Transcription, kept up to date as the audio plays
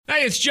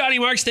Hey, it's Johnny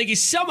Marks. Thank you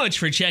so much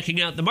for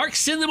checking out the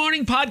Marks in the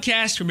Morning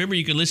podcast. Remember,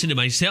 you can listen to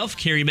myself,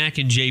 Carrie Mack,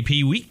 and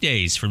JP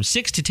weekdays from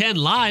 6 to 10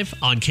 live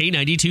on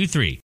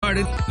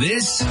K92.3.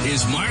 This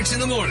is Marks in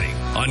the Morning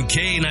on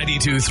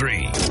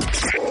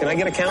K92.3. Can I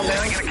get a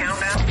countdown? 3, 2, 1.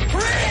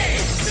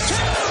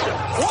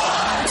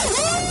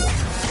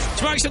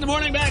 It's Marks in the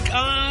Morning back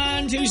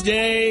on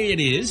Tuesday.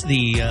 It is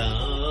the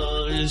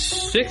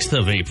 6th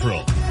of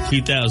April,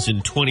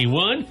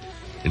 2021.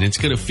 And it's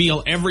going to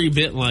feel every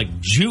bit like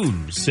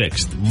June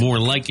 6th. More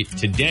like it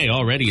today,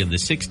 already in the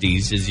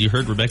 60s. As you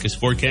heard Rebecca's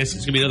forecast,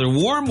 it's going to be another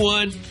warm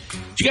one.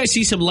 Did you guys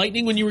see some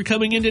lightning when you were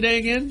coming in today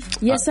again?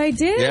 Yes, I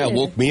did. Yeah, it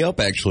woke me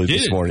up actually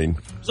this morning.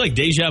 It's like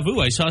deja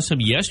vu. I saw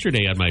some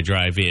yesterday on my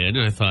drive in,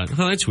 and I thought,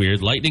 oh, that's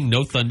weird. Lightning,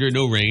 no thunder,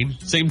 no rain.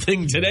 Same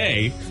thing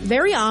today.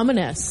 Very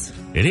ominous.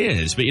 It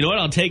is, but you know what?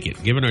 I'll take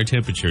it, given our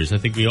temperatures. I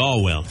think we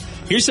all will.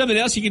 Here's something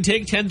else you can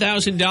take,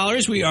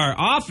 $10,000. We are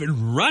off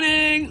and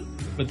running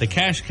with the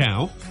cash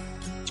cow.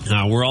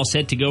 We're all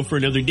set to go for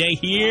another day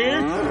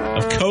here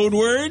of code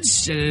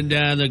words, and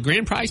the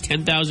grand prize,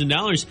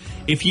 $10,000.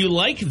 If you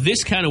like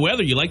this kind of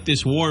weather, you like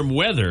this warm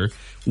weather,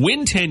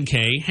 win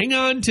 $10K, hang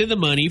on to the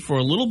money for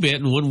a little bit,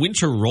 and when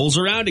winter rolls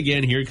around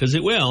again here, because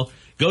it will,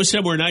 go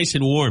somewhere nice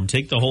and warm.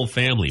 Take the whole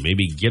family.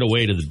 Maybe get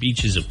away to the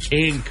beaches of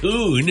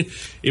Cancun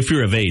if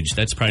you're of age.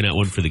 That's probably not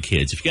one for the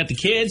kids. If you got the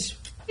kids,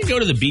 you go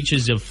to the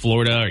beaches of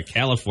Florida or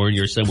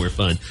California or somewhere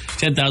fun.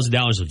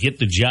 $10,000 will get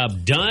the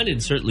job done,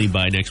 and certainly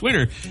by next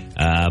winter,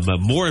 but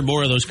more and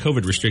more of those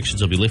COVID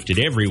restrictions will be lifted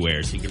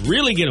everywhere, so you can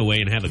really get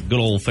away and have a good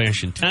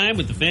old-fashioned time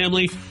with the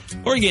family.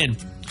 Or again,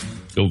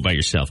 go by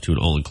yourself to an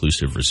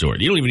all-inclusive resort.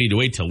 You don't even need to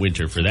wait till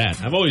winter for that.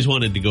 I've always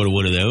wanted to go to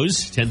one of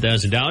those.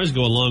 $10,000,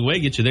 go a long way,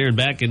 get you there and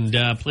back, and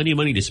plenty of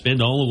money to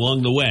spend all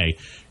along the way.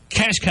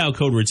 Cash cow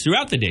code words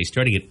throughout the day,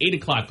 starting at 8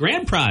 o'clock.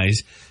 Grand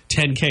prize,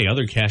 $10K.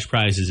 Other cash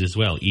prizes as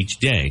well each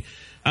day.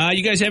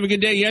 You guys have a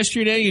good day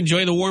yesterday? You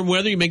enjoy the warm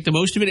weather? You make the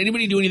most of it?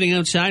 Anybody do anything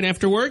outside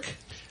after work?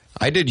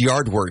 I did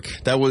yard work.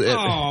 That was,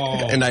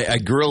 and I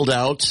grilled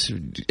out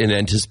in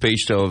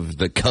anticipation of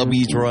the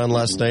Cubbies were on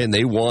last night, and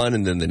they won,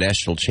 and then the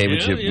national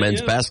championship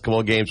men's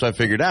basketball game. So I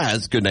figured,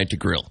 it's a good night to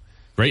grill.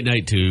 Great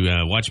night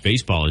to watch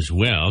baseball as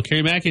well.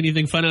 Carrie Mack,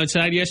 anything fun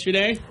outside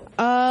yesterday?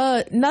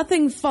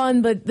 Nothing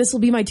fun, but this will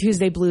be my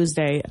Tuesday blues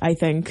day, I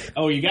think.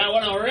 Oh, you got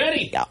one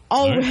already? Yeah,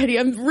 already.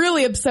 Right. I'm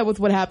really upset with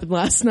what happened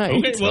last night.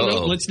 Okay, well,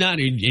 no, let's not.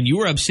 And you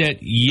were upset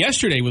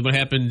yesterday with what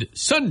happened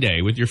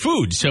Sunday with your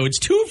food. So it's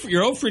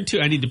you're 0 for 2.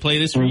 I need to play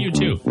this for you,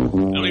 too. I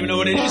don't even know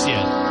what it is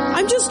yet.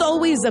 I'm just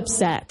always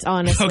upset,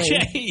 honestly.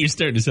 Okay, you're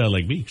starting to sound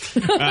like me.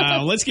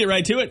 Let's get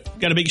right to it.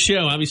 Got a big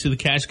show. Obviously, the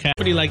Cash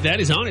Company like that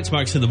is on. It's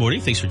Marks in the Morning.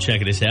 Thanks for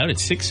checking us out.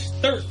 It's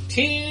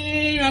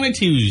 6:13 on a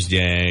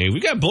Tuesday.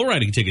 We've got bull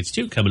riding tickets,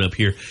 too, coming up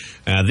here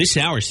this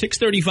hour,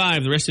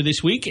 6:35 the rest of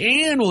this week.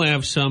 And we'll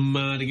have some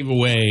to give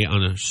away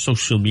on a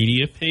social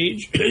media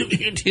page.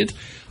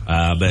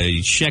 But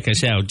check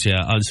us out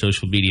on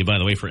social media, by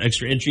the way, for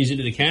extra entries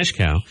into the Cash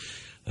Cow,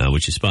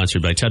 which is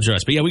sponsored by Tubbs R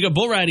Us. But yeah, we got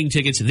bull riding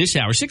tickets this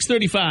hour,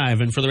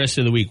 6:35. And for the rest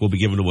of the week, we'll be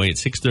giving away at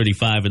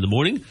 6:35 in the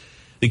morning.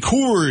 The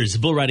Coors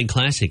Bull Riding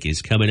Classic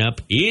is coming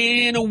up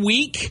in a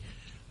week.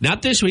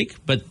 Not this week,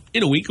 but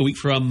in a week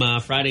from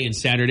Friday and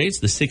Saturday. It's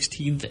the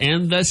 16th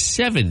and the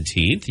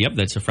 17th. Yep,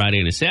 that's a Friday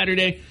and a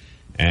Saturday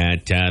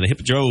at the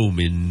Hippodrome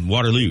in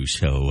Waterloo.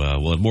 So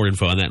we'll have more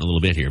info on that in a little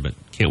bit here, but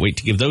can't wait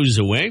to give those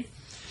away.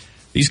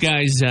 These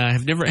guys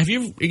have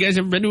you guys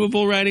ever been to a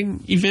bull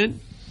riding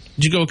event?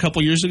 Did you go a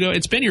couple years ago?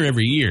 It's been here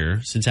every year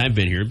since I've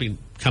been here. It's been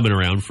coming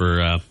around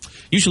for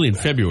usually in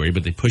February,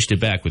 but they pushed it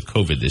back with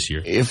COVID this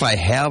year. If I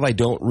have, I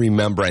don't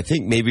remember. I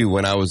think maybe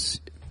when I was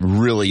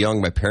really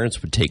young, my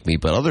parents would take me,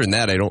 but other than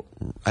that, I don't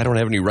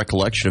have any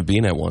recollection of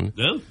being at one.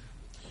 No,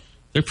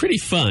 they're pretty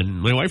fun.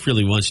 My wife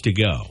really wants to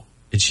go,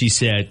 and she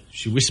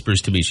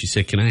whispers to me, she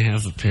said, "Can I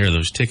have a pair of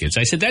those tickets?"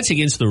 I said, "That's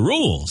against the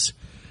rules.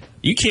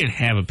 You can't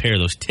have a pair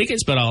of those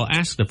tickets, but I'll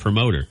ask the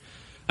promoter."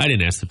 I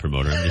didn't ask the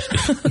promoter. I'm just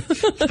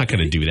not going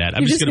to do that.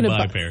 I'm just going to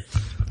buy a pair.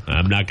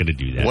 I'm not going to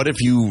do that. What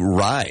if you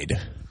ride?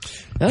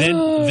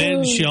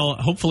 Then she'll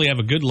hopefully have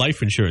a good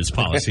life insurance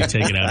policy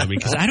taken out of me,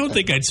 because I don't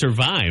think I'd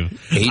survive.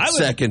 8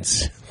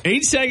 seconds.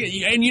 8 seconds.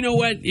 And you know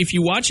what? If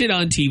you watch it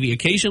on TV,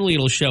 occasionally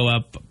it'll show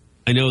up.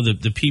 I know the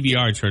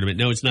PBR tournament.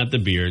 No, it's not the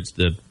beer. It's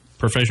the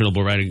professional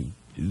bull riding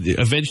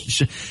event.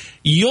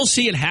 You'll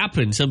see it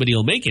happen. Somebody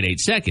will make it 8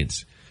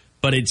 seconds.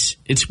 But it's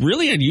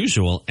really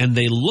unusual, and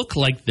they look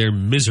like they're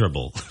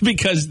miserable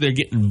because they're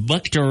getting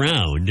bucked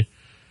around.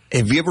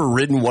 Have you ever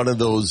ridden one of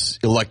those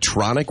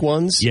electronic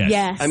ones?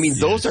 Yes. I mean,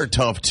 those are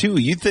tough, too.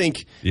 You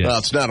think, well,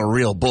 it's not a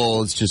real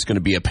bull. It's just going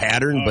to be a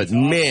pattern. But,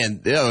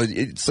 man,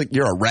 it's like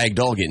you're a rag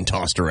doll getting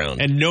tossed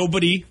around. And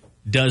nobody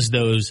does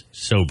those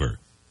sober.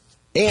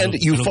 And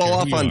you fall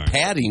off on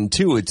padding,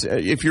 too. It's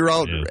if you're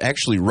out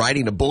actually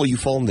riding a bull, you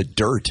fall in the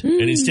dirt.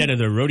 And instead of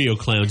the rodeo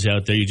clowns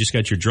out there, you just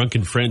got your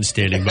drunken friend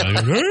standing by. Hey,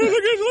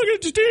 look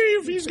at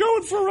Steve. He's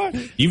going for a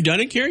ride. You've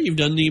done it, Carrie? You've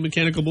done the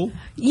mechanical bull?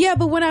 Yeah,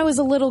 but when I was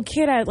a little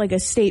kid at like a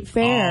state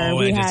fair,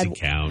 it doesn't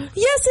count.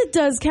 Yes, it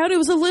does count. It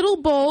was a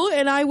little bull,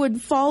 and I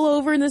would fall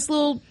over in this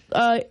little...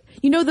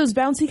 you know those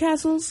bouncy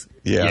castles?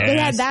 Yeah. Yes. They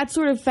had that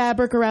sort of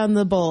fabric around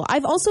the bull.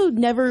 I've also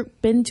never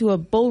been to a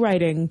bull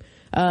riding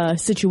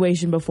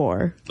situation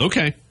before.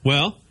 Okay.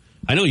 Well,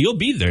 I know you'll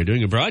be there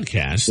doing a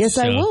broadcast. Yes,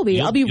 I will be.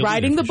 I'll be you'll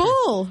riding there the for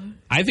sure. bull.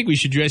 I think we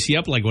should dress you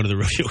up like one of the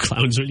rodeo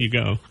clowns when you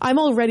go. I'm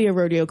already a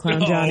rodeo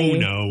clown, Johnny. Oh,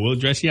 no. We'll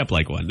dress you up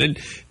like one. Then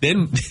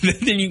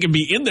you can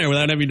be in there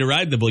without having to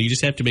ride the bull. You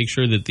just have to make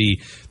sure that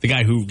the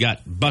guy who got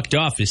bucked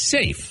off is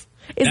safe.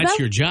 That's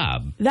your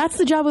job. That's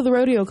the job of the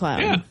rodeo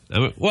clown.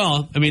 Yeah.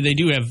 Well, I mean, they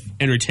do have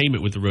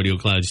entertainment with the rodeo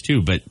clowns,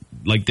 too, but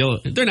like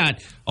they're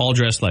not all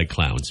dressed like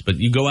clowns. But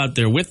you go out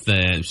there with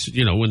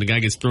when the guy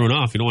gets thrown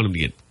off, you don't want him to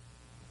get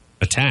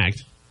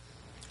attacked.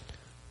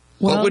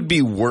 What would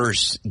be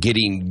worse,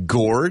 getting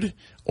gored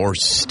or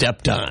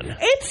stepped on?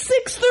 It's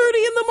 6:30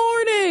 in the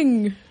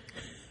morning.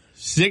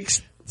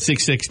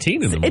 6:16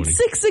 in the morning. It's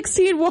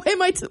 6:16.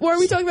 Why are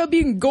we talking about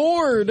being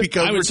gored?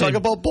 Because we're talking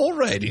about bull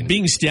riding.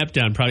 Being stepped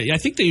on, probably. I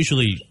think they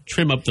usually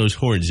trim up those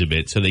horns a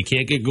bit so they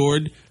can't get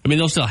gored. I mean,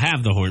 they'll still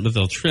have the horn, but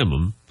they'll trim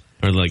them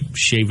or like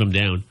shave them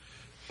down.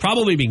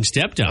 Probably being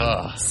stepped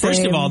on.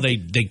 First of all, they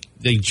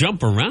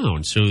jump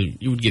around, so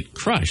you would get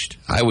crushed.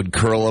 I would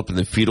curl up in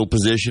the fetal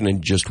position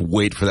and just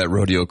wait for that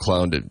rodeo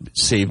clown to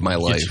save my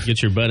life.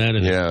 Get your butt out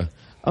of there. Yeah.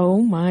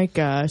 Oh my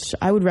gosh.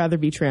 I would rather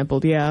be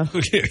trampled, yeah.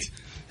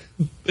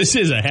 This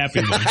is a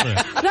happy one.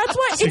 That's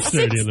why it's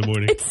 6:30 in the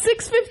morning. It's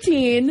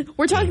 6:15.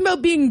 We're talking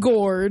about being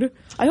gored.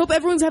 I hope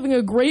everyone's having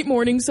a great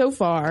morning so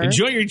far.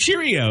 Enjoy your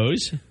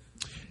Cheerios.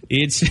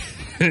 It's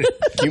Can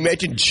you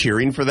imagine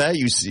cheering for that?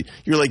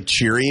 You're like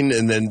cheering,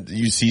 and then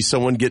you see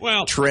someone get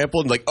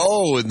trampled, and like,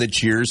 oh, and the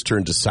cheers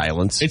turn to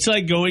silence. It's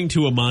like going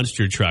to a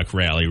monster truck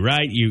rally,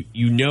 right?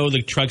 You know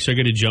the trucks are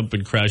going to jump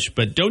and crush,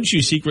 but don't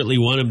you secretly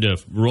want them to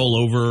roll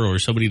over or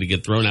somebody to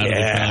get thrown out of the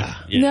truck?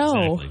 Yeah, no.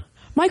 Exactly.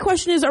 My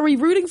question is, are we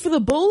rooting for the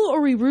bull or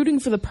are we rooting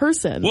for the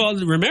person? Well,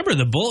 remember,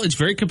 the bull, it's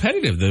very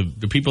competitive.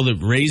 The people that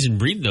raise and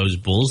breed those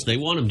bulls, they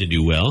want them to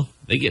do well.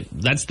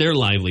 That's their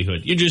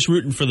livelihood. You're just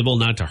rooting for the bull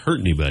not to hurt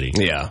anybody.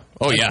 Yeah.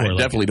 Oh, yeah. I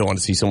definitely don't want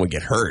to see someone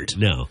get hurt.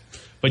 No.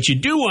 But you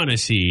do want to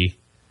see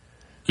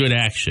good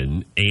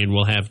action, and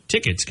we'll have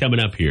tickets coming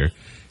up here,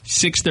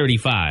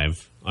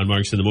 6:35 on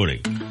Marks in the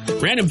Morning.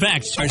 Random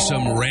facts. Are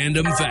some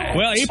random facts.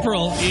 Well,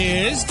 April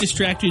is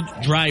Distracted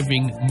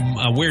Driving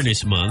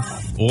Awareness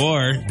Month,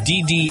 or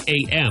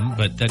DDAM,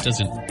 but that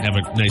doesn't have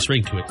a nice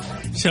ring to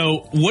it.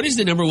 So, what is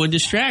the number one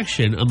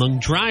distraction among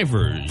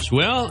drivers?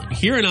 Well,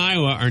 here in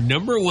Iowa, our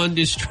number one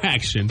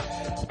distraction,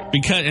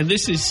 and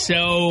this is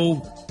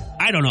so,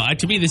 I don't know,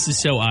 to me this is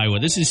so Iowa.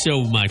 This is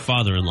so my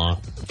father-in-law.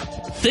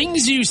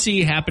 Things you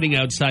see happening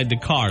outside the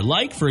car,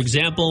 like, for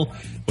example,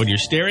 when you're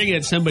staring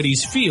at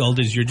somebody's field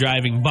as you're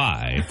driving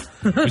by,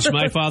 which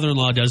my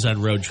father-in-law does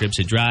on road trips.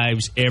 It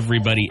drives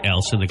everybody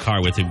else in the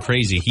car with him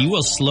crazy. He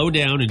will slow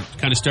down and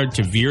kind of start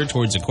to veer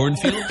towards a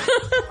cornfield.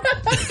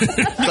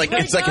 It's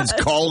like it's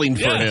calling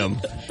for him.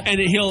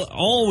 And he'll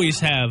always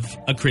have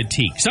a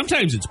critique.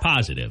 Sometimes it's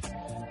positive.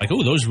 Like,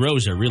 oh, those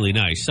rows are really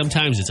nice.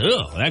 Sometimes it's,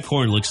 that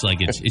corn looks like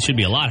it should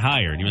be a lot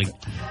higher. And you're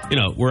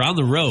like, we're on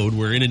the road.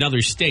 We're in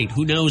another state.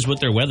 Who knows what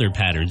their weather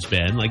pattern's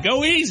been? Like,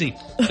 go easy.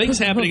 Things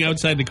happening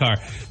outside the car.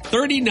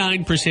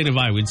 39% of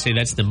Iowans say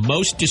that's the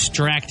most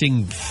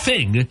distracting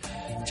thing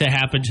to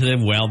happen to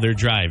them while they're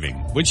driving,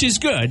 which is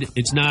good.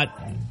 It's not,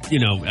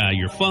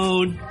 your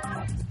phone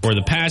or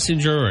the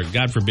passenger or,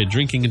 God forbid,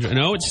 drinking.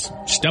 No, it's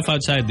stuff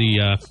outside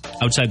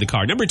the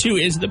car. Number 2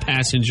 is the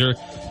passenger.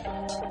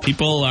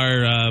 People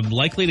are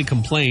likely to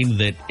complain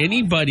that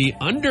anybody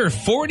under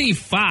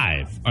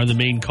 45 are the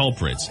main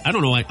culprits. I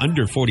don't know why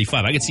under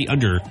 45. I could see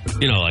under,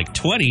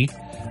 20,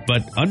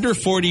 but under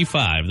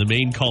 45, the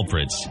main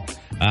culprits.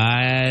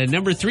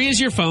 Number 3 is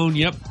your phone.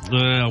 Yep.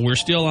 We're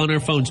still on our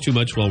phones too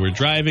much while we're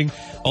driving.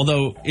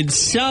 Although in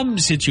some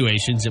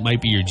situations, it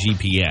might be your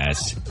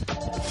GPS.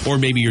 Or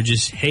maybe you're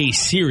just, hey,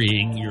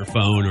 Siriing your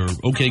phone or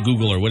okay,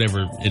 Google or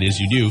whatever it is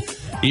you do.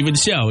 Even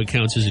so, it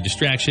counts as a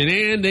distraction.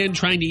 And then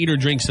trying to eat or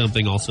drink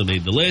something also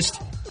made the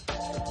list.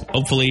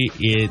 Hopefully,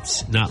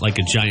 it's not like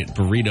a giant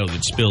burrito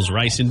that spills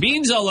rice and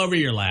beans all over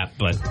your lap.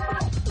 But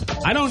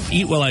I don't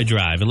eat while I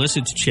drive unless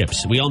it's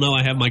chips. We all know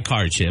I have my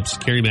car chips.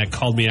 Carrie Mack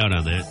called me out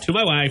on that to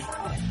my wife.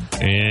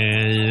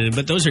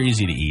 But those are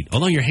easy to eat.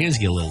 Although your hands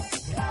get a little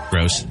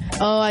gross.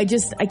 Oh, I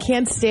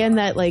can't stand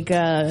that,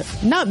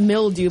 not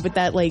mildew, but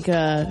that,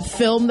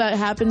 film that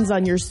happens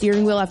on your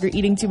steering wheel after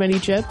eating too many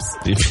chips.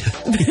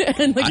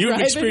 And, you've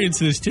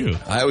experienced this, too.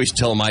 I always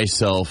tell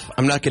myself,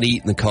 I'm not going to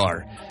eat in the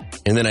car.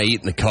 And then I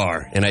eat in the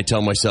car. And I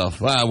tell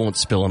myself, I won't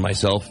spill on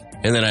myself.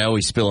 And then I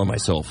always spill on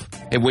myself.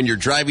 And when you're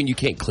driving, you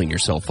can't clean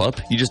yourself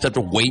up. You just have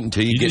to wait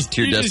until you get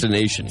to your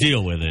destination.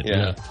 Deal with it.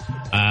 Yeah.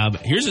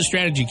 Here's a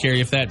strategy, Carrie,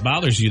 if that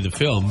bothers you, the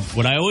film.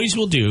 What I always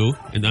will do,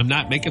 and I'm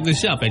not making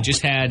this up, I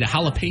just had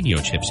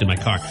jalapeno chips in my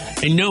car.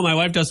 And no, my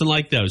wife doesn't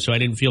like those, so I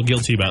didn't feel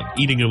guilty about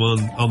eating them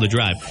on the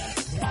drive.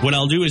 what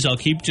I'll do is I'll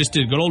keep just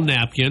a good old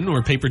napkin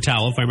or paper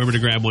towel if I remember to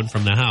grab one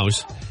from the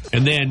house.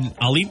 And then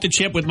I'll eat the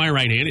chip with my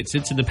right hand. It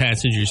sits in the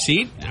passenger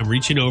seat. I'm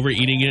reaching over,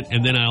 eating it,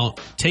 and then I'll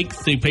take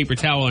the paper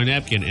towel or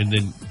napkin and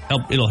then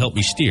it'll help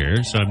me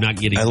steer so I'm not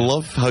getting... I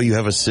love how you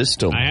have a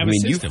system. I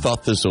mean, you've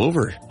thought this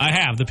over. I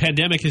have. The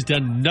pandemic has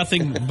done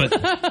nothing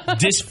but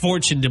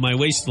disfortune to my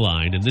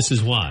waistline, and this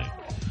is why.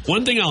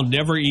 One thing I'll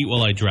never eat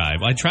while I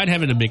drive. I tried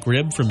having a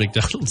McRib from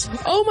McDonald's.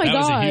 Oh, my gosh. That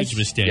was a huge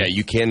mistake. Yeah,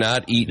 you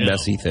cannot eat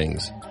messy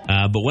things.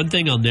 But one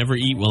thing I'll never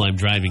eat while I'm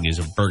driving is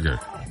a burger.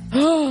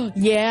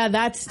 Yeah,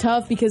 that's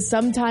tough because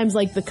sometimes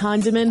like the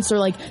condiments or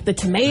like the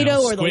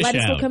tomato or the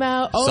lettuce will come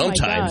out. Oh,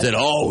 sometimes it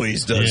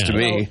always does to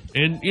me.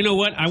 And you know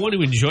what? I want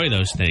to enjoy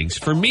those things.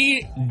 For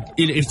me,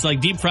 it's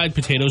like deep fried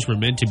potatoes were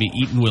meant to be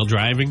eaten while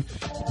driving,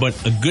 but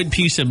a good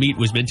piece of meat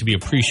was meant to be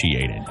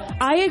appreciated.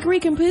 I agree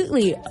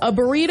completely. A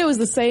burrito is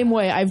the same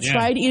way. I've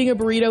tried eating a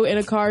burrito in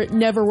a car,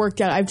 never worked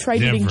out. I've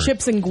tried eating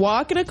chips and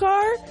guac in a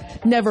car,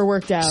 never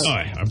worked out. Oh,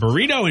 a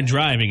burrito in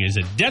driving is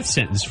a death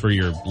sentence for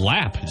your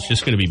lap. It's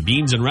just going to be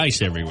beans and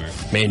rice everywhere.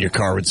 Man, your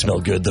car would smell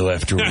good, though,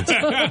 afterwards.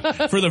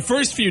 For the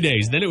first few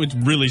days. Then it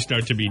would really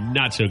start to be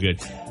not so good.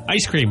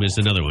 Ice cream is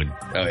another one.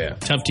 Oh, yeah.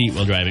 Tough to eat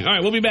while driving. All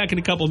right, we'll be back in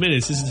a couple of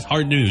minutes. This is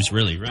hard news,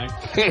 really, right?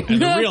 And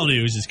the real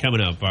news is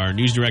coming up. Our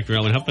news director,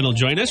 Ellen Huffman, will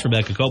join us.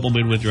 Rebecca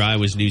Kopelman with your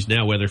Iowa's News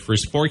Now weather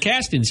first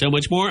forecast and so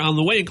much more on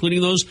the way,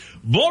 including those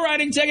bull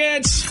riding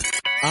tickets.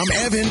 I'm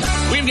Evan.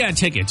 We've got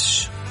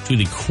tickets to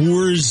the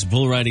Coors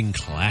Bull Riding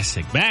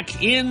Classic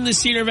back in the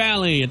Cedar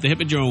Valley at the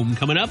Hippodrome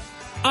coming up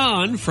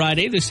on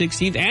Friday the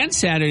 16th and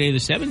Saturday the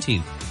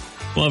 17th.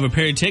 We'll have a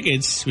pair of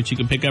tickets, which you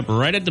can pick up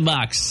right at the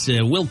box.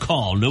 We'll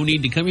call. No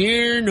need to come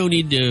here. No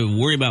need to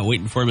worry about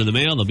waiting for them in the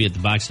mail. They'll be at the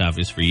box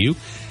office for you.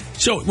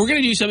 So we're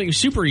going to do something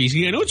super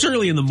easy. I know it's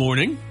early in the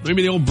morning.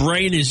 Maybe the old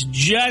brain is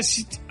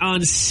just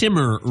on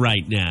simmer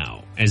right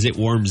now as it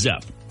warms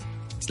up.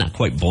 It's not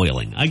quite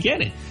boiling. I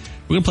get it.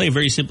 We're going to play a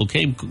very simple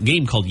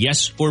game called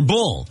Yes or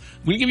Bull.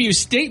 We give you a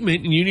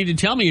statement, and you need to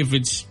tell me if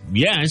it's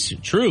yes,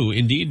 true,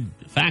 indeed,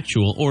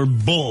 factual, or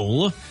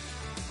bull.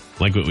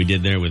 Like what we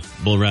did there with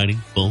bull riding.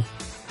 Bull.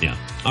 Yeah.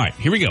 All right,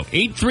 here we go.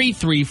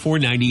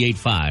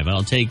 833-490-85.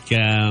 I'll take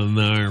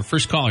our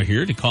first caller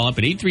here to call up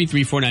at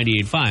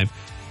 833-490-85.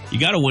 You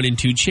got a 1 in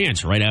 2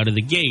 chance right out of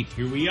the gate.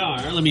 Here we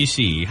are. Let me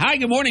see. Hi,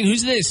 good morning.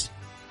 Who's this?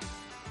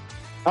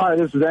 Hi,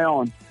 this is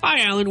Alan.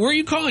 Hi, Alan. Where are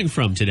you calling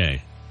from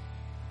today?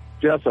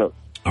 Jessup.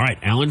 All right,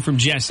 Alan from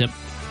Jessup.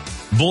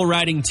 Bull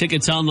riding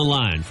tickets on the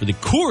line for the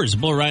Coors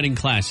Bull Riding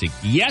Classic.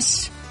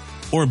 Yes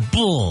or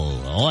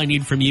bull? All I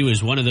need from you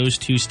is one of those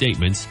two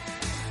statements.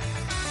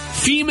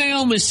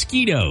 Female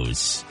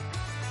mosquitoes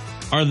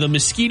are the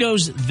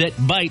mosquitoes that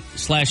bite /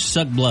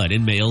 suck blood,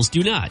 and males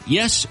do not.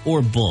 Yes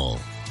or bull?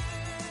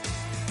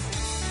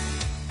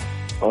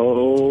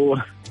 Oh,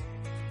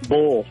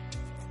 bull.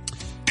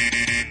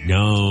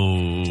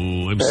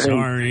 No, I'm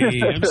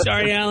sorry. I'm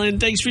sorry, Alan.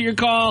 Thanks for your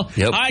call.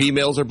 Yep, Hi.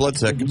 females are blood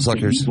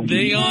suckers.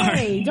 They are.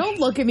 Hey, don't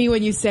look at me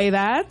when you say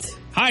that.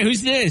 Hi,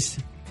 who's this?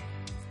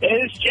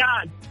 It's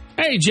John.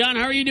 Hey, John,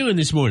 how are you doing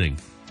this morning?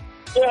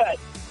 Good.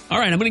 All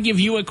right, I'm going to give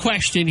you a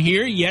question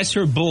here. Yes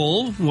or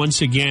bull,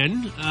 once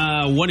again.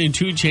 1 in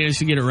 2 chance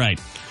to get it right.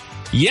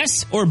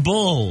 Yes or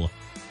bull?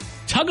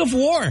 Tug of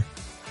war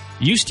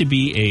used to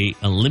be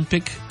a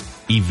Olympic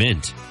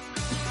event.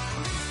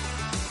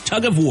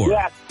 Tug of war.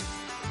 Yes.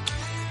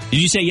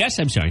 Did you say yes?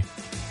 I'm sorry.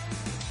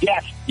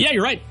 Yes. Yeah,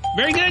 you're right.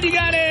 Very good. You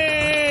got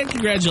it.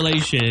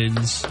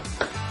 Congratulations.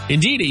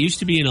 Indeed, it used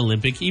to be an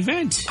Olympic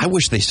event. I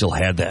wish they still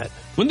had that.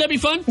 Wouldn't that be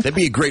fun? That'd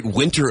be a great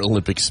winter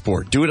Olympic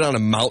sport. Do it on a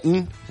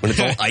mountain when it's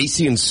all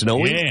icy and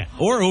snowy. Yeah,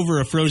 or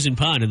over a frozen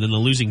pond and then the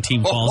losing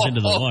team falls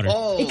into the water.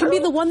 It can be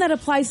the one that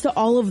applies to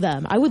all of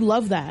them. I would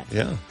love that.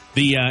 Yeah.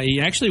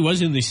 It actually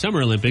was in the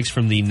Summer Olympics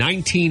from the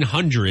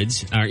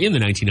 1900s, or in the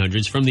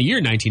 1900s, from the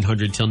year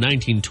 1900 till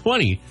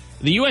 1920.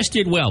 The U.S.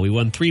 did well. We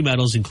won 3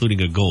 medals,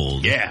 including a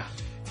gold. Yeah.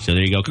 So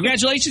there you go.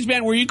 Congratulations,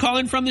 man. Where are you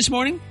calling from this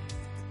morning?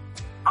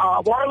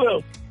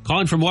 Waterloo.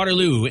 Calling from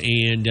Waterloo,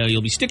 and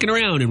you'll be sticking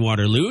around in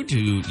Waterloo to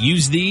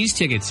use these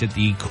tickets at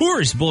the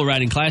Coors Bull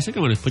Riding Classic.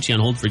 I'm going to put you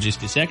on hold for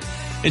just a sec.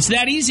 It's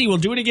that easy. We'll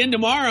do it again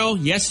tomorrow.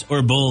 Yes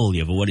or bull?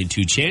 You have a 1 in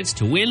 2 chance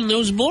to win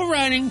those bull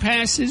riding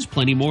passes.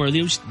 Plenty more of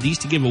these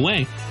to give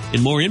away.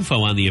 And more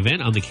info on the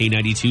event on the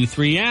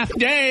K92.3 app.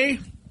 Day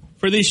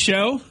for this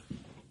show.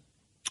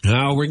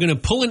 We're going to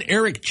pull an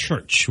Eric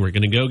Church. We're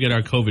going to go get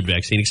our COVID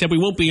vaccine, except we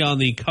won't be on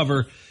the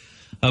cover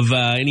of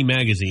any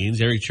magazines.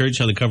 Eric Church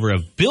on the cover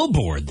of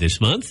Billboard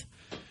this month.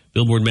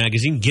 Billboard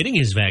magazine getting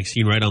his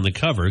vaccine right on the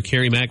cover.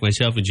 Carrie Mack,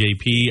 myself, and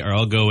JP are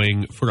all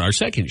going for our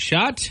second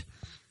shot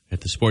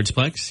at the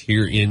Sportsplex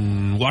here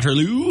in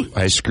Waterloo.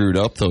 I screwed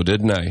up, though,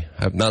 didn't I?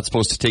 I'm not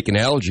supposed to take an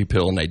allergy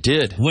pill, and I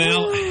did.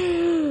 Well,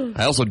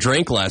 I also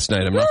drank last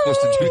night. I'm not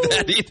supposed to do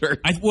that either.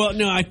 I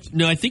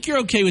think you're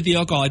okay with the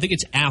alcohol. I think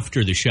it's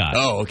after the shot.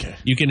 Oh, okay.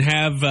 You can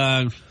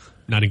have...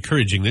 not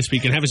encouraging this, but you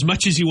can have as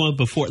much as you want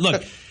before.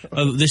 Look,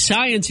 the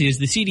science is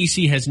the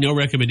CDC has no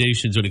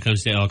recommendations when it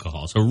comes to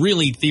alcohol. So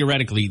really,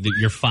 theoretically,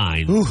 you're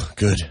fine. Ooh,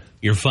 good.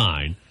 You're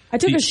fine. I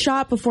took a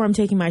shot before I'm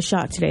taking my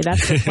shot today.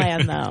 That's the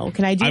plan, though.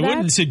 Can I do that? I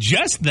wouldn't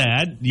suggest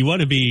that. You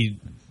want to be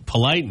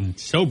polite and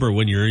sober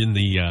when you're in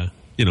the,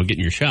 getting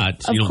your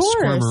shot, so you don't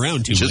squirm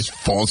around too much. Just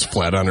falls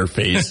flat on her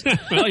face.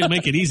 Well, you'll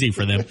make it easy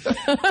for them.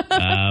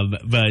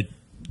 But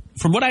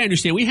from what I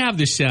understand, we have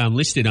this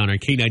listed on our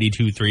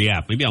K92.3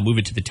 app. Maybe I'll move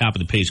it to the top of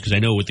the page because I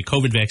know with the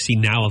COVID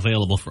vaccine now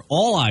available for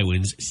all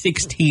Iowans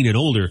 16 and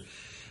older,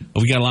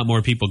 we got a lot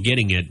more people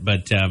getting it.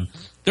 But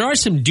there are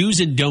some do's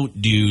and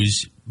don't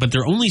do's, but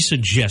they're only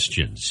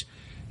suggestions.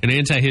 And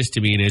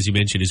antihistamine, as you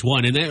mentioned, is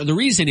one. And the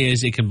reason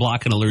is it can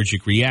block an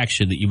allergic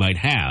reaction that you might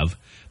have.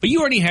 But you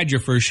already had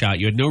your first shot.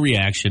 You had no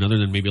reaction other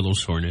than maybe a little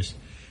soreness.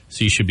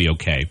 So you should be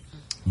okay.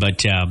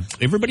 But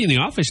everybody in the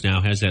office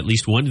now has at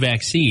least one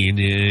vaccine,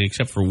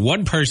 except for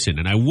one person.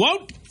 And I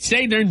won't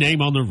say their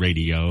name on the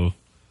radio.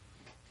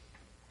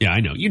 Yeah, I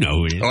know. You know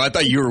who it is. Oh, I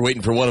thought you were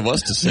waiting for one of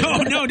us to say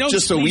it. No,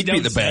 just so we'd be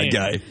the bad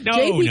guy. No,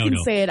 JP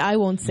can say it. I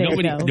won't say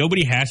it, though.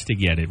 Nobody has to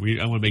get it.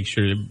 I want to make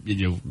sure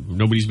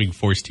nobody's being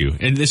forced to.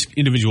 And this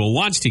individual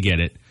wants to get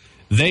it.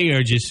 They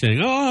are just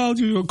saying,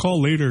 I'll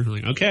call later. I'm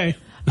like, okay.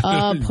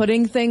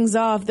 Putting things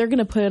off. They're going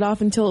to put it off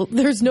until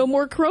there's no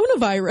more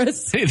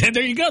coronavirus. Hey,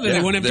 there you go. Then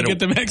they won't have to get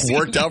the vaccine.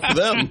 Worked out for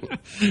them.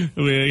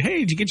 Like, hey,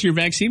 did you get your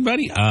vaccine,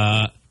 buddy?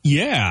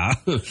 Yeah.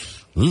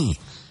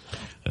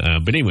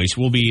 But anyways,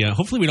 we'll be,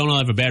 hopefully we don't all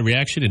have a bad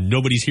reaction and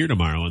nobody's here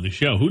tomorrow on the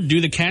show. Who'd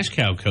do the cash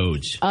cow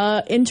codes?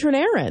 Intern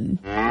Aaron.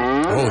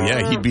 Oh,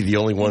 yeah, he'd be the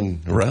only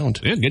one around.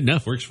 Yeah, good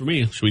enough. Works for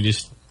me. Should we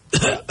just,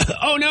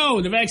 oh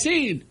no, the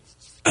vaccine.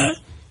 All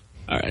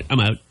right, I'm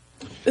out.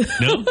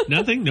 No,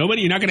 nothing?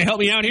 Nobody? You're not going to help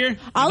me out here?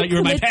 I thought you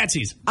were my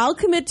patsies. I'll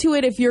commit to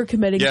it if you're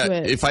committing to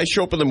it. If I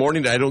show up in the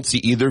morning and I don't see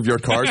either of your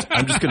cars,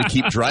 I'm just going to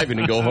keep driving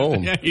and go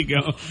home. There you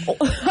go.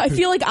 I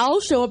feel like I'll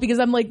show up because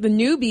I'm like the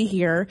newbie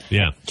here.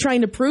 Yeah.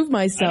 Trying to prove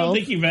myself. I don't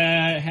think you've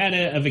had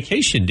a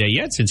vacation day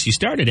yet since you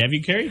started. Have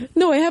you, Carrie?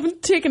 No, I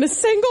haven't taken a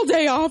single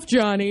day off,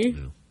 Johnny.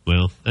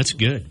 Well, that's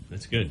good.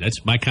 That's good.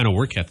 That's my kind of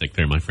work ethic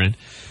there, my friend.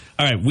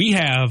 All right, we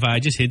have, I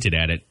just hinted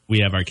at it, we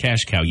have our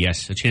cash cow.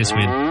 Yes, a chance to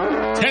win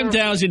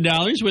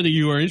 $10,000. Whether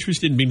you are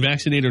interested in being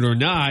vaccinated or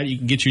not, you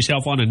can get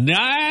yourself on a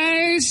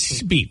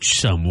nice beach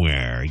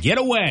somewhere. Get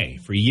away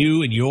for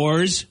you and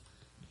yours.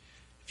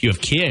 If you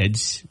have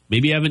kids,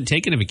 maybe you haven't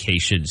taken a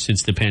vacation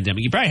since the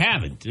pandemic. You probably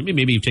haven't.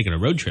 Maybe you've taken a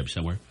road trip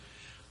somewhere.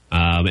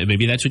 And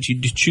maybe that's what you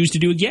choose to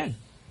do again.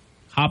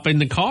 Hop in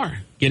the car.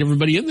 Get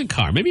everybody in the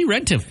car. Maybe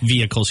rent a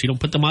vehicle so you don't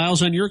put the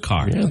miles on your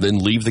car. Yeah, then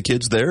leave the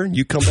kids there and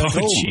you come back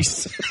home.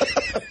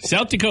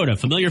 South Dakota,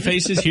 familiar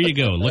faces. Here you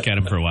go. Look at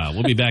them for a while.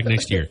 We'll be back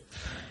next year.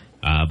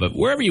 But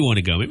wherever you want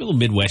to go, maybe a little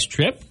Midwest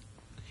trip.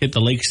 Hit the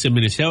lakes of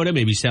Minnesota,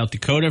 maybe South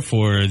Dakota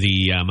for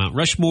the Mount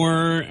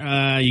Rushmore.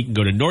 You can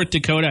go to North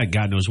Dakota.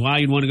 God knows why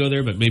you'd want to go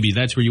there, but maybe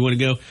that's where you want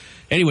to go.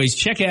 Anyways,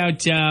 check out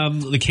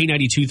the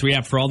K92.3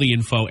 app for all the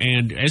info.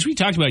 And as we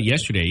talked about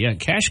yesterday,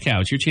 Cash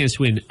Cow, it's your chance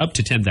to win up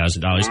to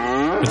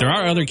 $10,000. But there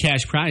are other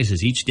cash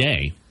prizes each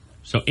day.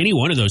 So any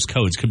one of those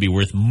codes could be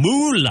worth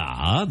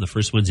moolah. The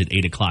first one's at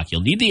 8 o'clock.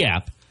 You'll need the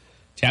app.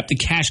 Tap the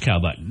Cash Cow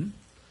button.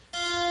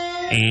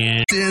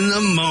 And in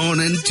the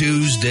morning,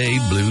 Tuesday,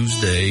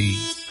 Blues Day.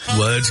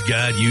 What's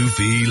got you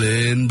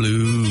feeling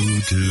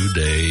blue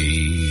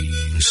today?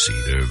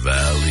 Cedar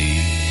Valley.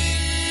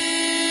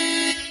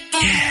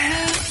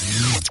 yeah.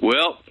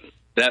 Well,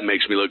 that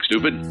makes me look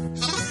stupid.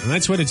 And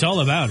that's what it's all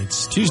about.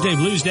 It's Tuesday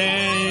Blues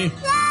Day.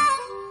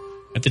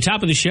 At the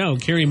top of the show,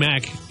 Carrie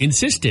Mack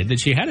insisted that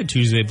she had a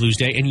Tuesday Blues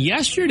Day, and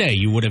yesterday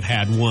you would have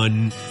had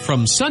one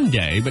from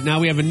Sunday, but now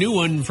we have a new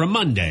one from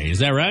Monday. Is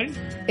that right?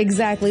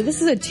 Exactly.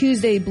 This is a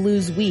Tuesday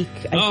Blues week,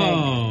 I think.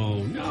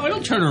 Oh, no,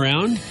 it'll turn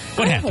around.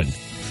 What happened?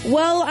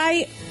 Well,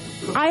 I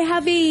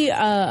have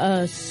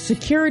a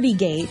security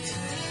gate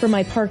for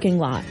my parking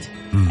lot,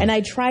 and I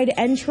tried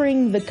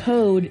entering the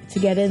code to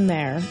get in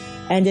there,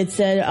 and it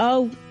said,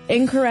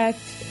 incorrect.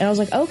 And I was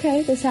like,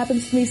 okay, this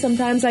happens to me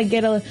sometimes. I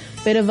get a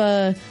bit of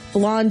a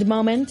blonde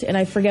moment, and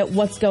I forget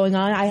what's going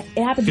on.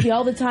 It happened to me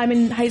all the time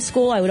in high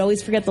school. I would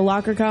always forget the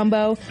locker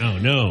combo. Oh,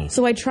 no.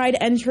 So I tried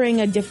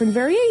entering a different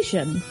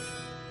variation.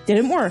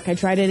 Didn't work. I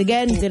tried it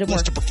again. Didn't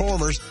work. Mr.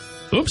 Performers.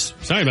 Oops.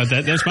 Sorry about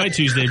that. That's my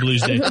Tuesday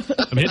Blues Day.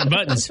 I'm hitting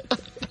buttons.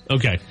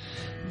 Okay.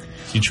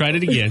 So you tried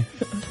it again.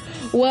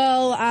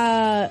 Well,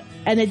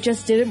 and it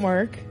just didn't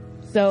work.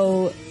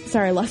 So,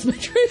 sorry, I lost my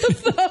train of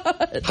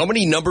thought. How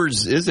many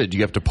numbers is it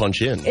you have to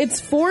punch in? It's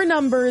 4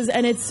 numbers,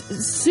 and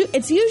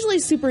it's usually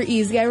super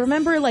easy. I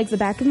remember, like, the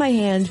back of my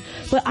hand,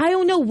 but I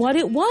don't know what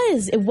it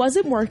was. It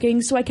wasn't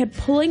working, so I kept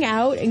pulling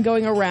out and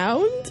going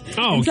around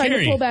and trying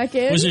to pull back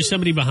in. Was there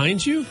somebody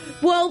behind you?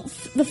 Well,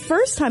 the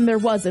first time there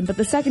wasn't, but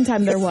the second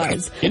time there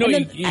was. You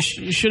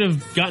should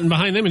have gotten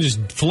behind them and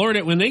just floored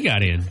it when they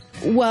got in.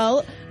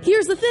 Well,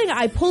 here's the thing.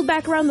 I pulled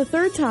back around the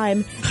third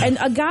time, and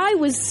a guy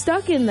was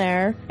stuck in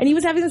there, and he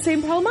was having the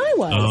same problem I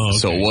was. Oh, okay.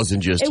 So it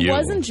wasn't just you. It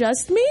wasn't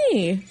just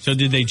me. So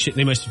did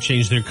they must have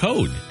changed their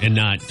code and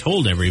not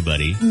told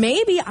everybody.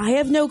 Maybe. I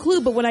have no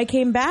clue. But when I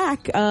came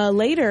back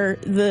later,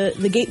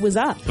 the gate was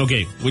up.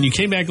 Okay. When you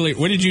came back later,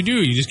 what did you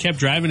do? You just kept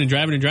driving and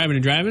driving and driving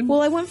and driving?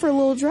 Well, I went for a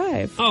little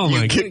drive. Oh,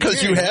 my God.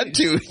 Because you had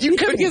to. You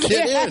couldn't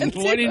get in.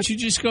 Why didn't you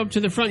just go up to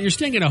the front? You're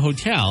staying at a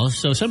hotel,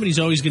 so somebody's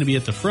always going to be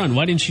at the front.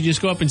 Why didn't you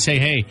just go up and say,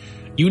 hey,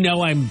 you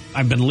know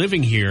I've been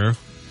living here.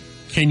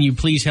 Can you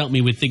please help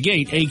me with the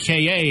gate?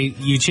 AKA,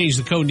 you changed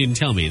the code and didn't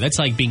tell me. That's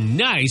like being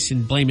nice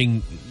and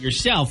blaming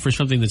yourself for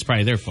something that's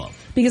probably their fault.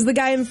 Because the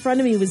guy in front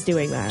of me was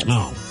doing that.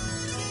 Oh.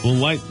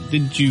 Well, why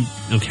didn't you...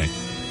 Okay.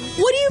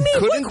 What do you mean?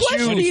 Couldn't what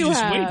question do you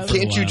have?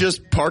 Can't you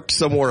just park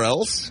somewhere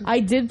else? I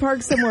did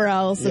park somewhere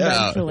else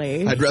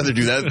eventually. I'd rather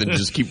do that than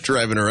just keep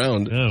driving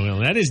around. Oh, well,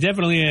 that is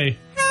definitely a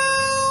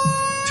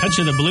touch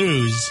of the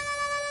blues.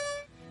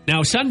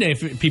 Now, Sunday,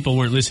 if people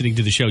weren't listening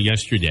to the show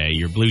yesterday,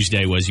 your blues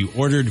day was you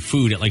ordered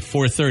food at like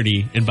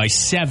 4:30, and by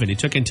 7, it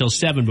took until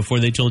 7 before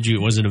they told you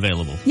it wasn't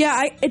available.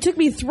 Yeah, it took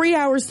me 3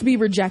 hours to be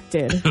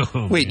rejected.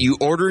 Wait, you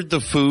ordered the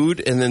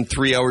food, and then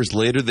 3 hours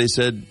later they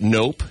said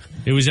nope?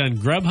 It was on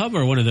Grubhub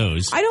or one of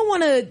those? I don't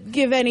want to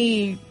give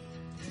any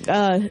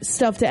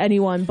stuff to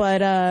anyone,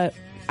 but I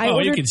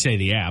ordered... you can say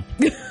the app.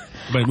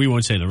 But we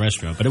won't say the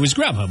restaurant. But it was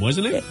Grubhub,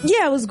 wasn't it?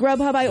 Yeah, it was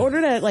Grubhub. I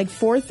ordered it at like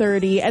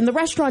 4:30, and the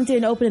restaurant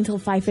didn't open until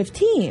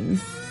 5:15.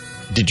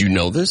 Did you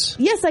know this?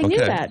 Yes, I knew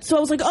that. So I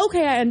was like,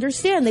 okay, I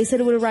understand. They said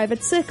it would arrive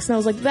at 6, and I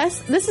was like,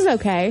 this is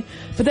okay.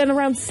 But then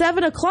around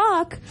 7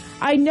 o'clock,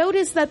 I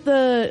noticed that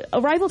the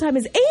arrival time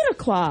is 8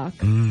 o'clock.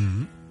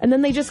 Mm-hmm. And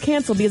then they just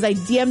canceled because I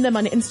DM'd them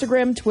on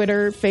Instagram,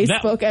 Twitter,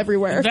 Facebook,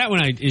 everywhere. That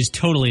one is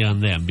totally on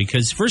them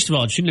because, first of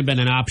all, it shouldn't have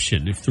been an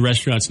option if the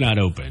restaurant's not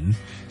open.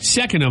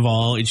 Second of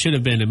all, it should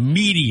have been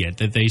immediate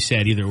that they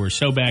said either we're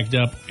so backed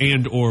up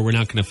and or we're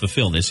not going to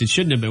fulfill this. It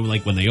shouldn't have been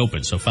like when they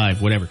opened, so 5,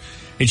 whatever.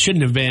 It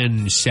shouldn't have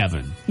been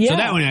 7. Yeah. So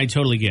that one I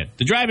totally get.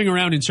 The driving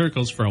around in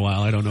circles for a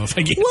while, I don't know if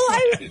I get. Well,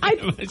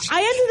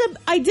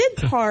 I did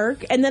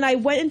park, and then I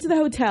went into the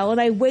hotel, and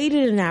I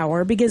waited an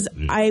hour because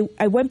I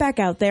went back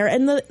out there,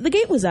 and the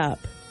gate was up.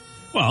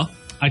 Well,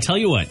 I tell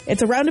you what.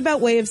 It's a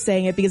roundabout way of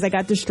saying it because I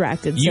got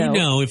distracted. You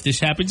know, if this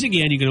happens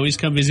again, you can always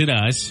come visit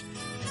us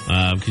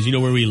because you know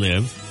where we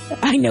live.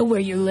 I know where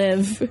you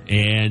live.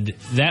 And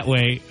that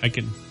way I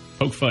can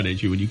poke fun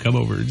at you when you come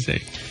over and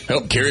say,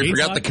 oh, Carrie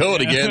forgot the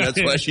code again.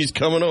 That's why she's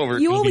coming over.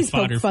 You always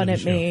poke fun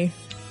at me.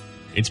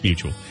 It's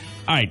mutual.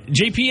 All right,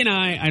 JP and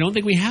I don't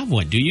think we have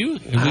one. Do you?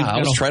 I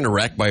was trying to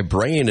rack my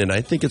brain, and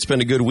I think it's been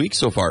a good week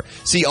so far.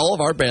 See, all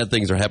of our bad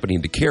things are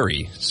happening to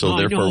Carrie, so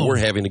therefore we're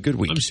having a good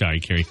week. I'm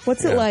sorry, Carrie.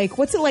 What's it like?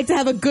 What's it like to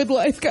have a good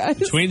life, guys?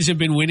 The Twins have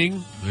been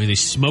winning. They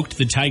smoked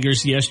the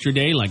Tigers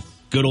yesterday like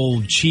good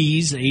old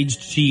cheese,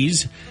 aged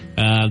cheese.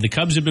 The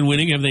Cubs have been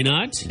winning, have they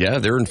not? Yeah,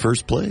 they're in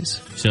first place.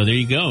 So there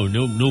you go.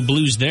 No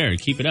blues there.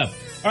 Keep it up.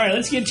 All right,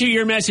 let's get to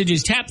your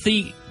messages. Tap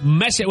the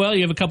message. Well,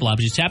 you have a couple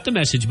options. Tap the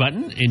message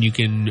button, and you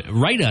can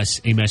write us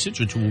a message,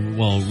 which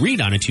we'll read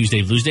on a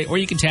Tuesday Blues Day, or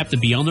you can tap the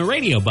Be on the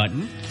Radio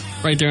button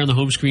right there on the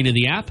home screen of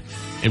the app,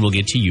 and we'll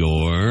get to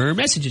your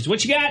messages.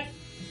 What you got?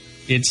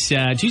 It's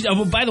Tuesday.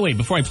 Oh, by the way,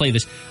 before I play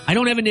this, I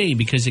don't have a name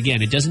because,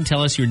 again, it doesn't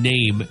tell us your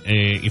name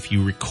if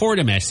you record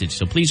a message.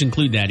 So please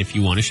include that if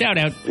you want a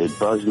shout-out. It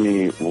bugs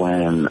me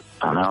when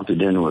I'm out to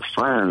dinner with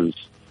friends,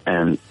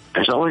 and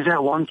there's always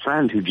that one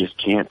friend who just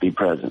can't be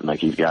present. Like,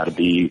 he's got to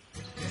be,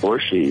 or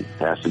she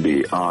has to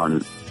be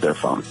on their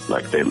phone.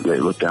 Like, they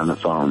look down the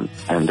phone,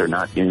 and they're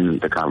not in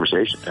the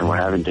conversation. And we're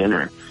having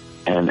dinner,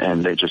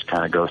 and they just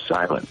kind of go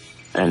silent.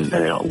 And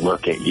they don't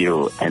look at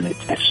you, and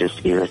it's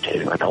just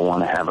irritating. Like, I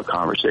want to have a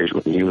conversation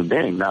with a human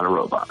being, not a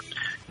robot.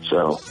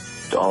 So,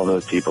 to all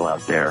those people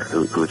out there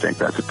who think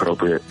that's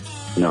appropriate,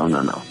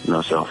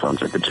 no cell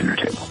phones at the dinner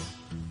table.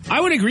 I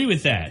would agree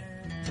with that.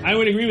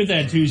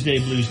 Tuesday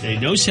Blues Day.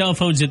 No cell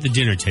phones at the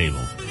dinner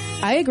table.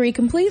 I agree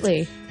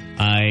completely.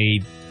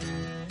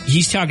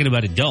 He's talking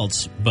about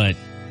adults, but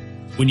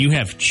when you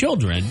have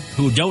children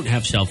who don't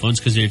have cell phones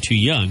because they're too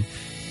young,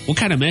 what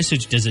kind of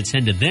message does it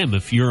send to them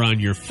if you're on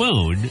your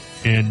phone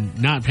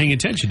and not paying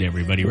attention to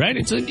everybody, right?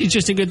 It's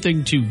just a good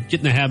thing to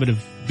get in the habit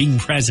of being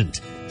present.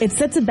 It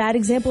sets a bad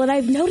example, and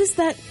I've noticed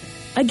that,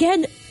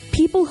 again,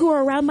 people who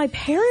are around my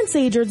parents'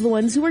 age are the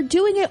ones who are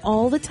doing it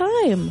all the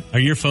time. Are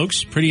your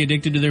folks pretty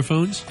addicted to their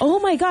phones? Oh,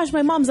 my gosh.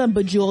 My mom's on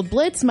Bejeweled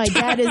Blitz. My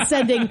dad is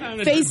sending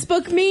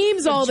Facebook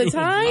memes all the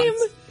time.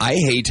 I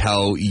hate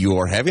how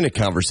you're having a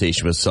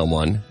conversation with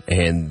someone,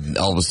 and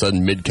all of a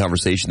sudden,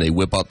 mid-conversation, they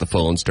whip out the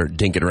phone, start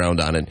dinking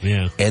around on it.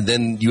 Yeah. And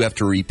then you have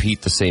to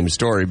repeat the same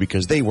story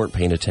because they weren't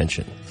paying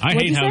attention. I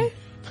hate how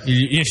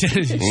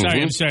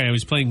I'm sorry. I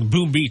was playing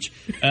Boom Beach.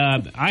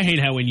 I hate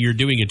how when you're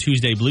doing a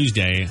Tuesday Blues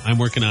Day, I'm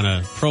working on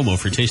a promo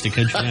for Taste of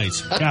Country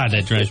Nights. God,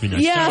 that drives me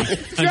nuts. Yeah,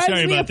 I'm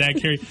sorry about that,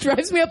 Carrie.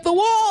 Drives me up the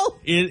wall.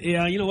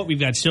 You know what? We've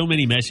got so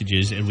many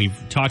messages, and we've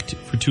talked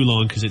for too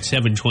long because it's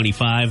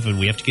 7:25, and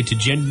we have to get to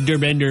Gender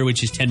Bender,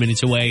 which is 10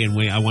 minutes away, and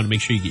I want to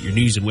make sure you get your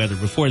news and weather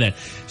before that.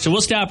 So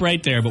we'll stop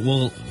right there, but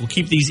we'll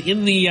keep these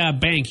in the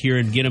bank here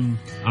and get them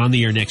on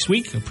the air next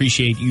week.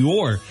 Appreciate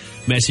your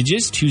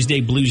messages.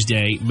 Tuesday Blues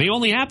Day may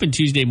only happen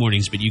Tuesday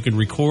mornings, but you can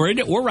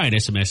record or write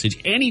us a message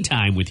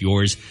anytime with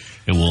yours,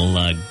 and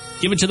we'll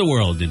give it to the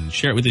world and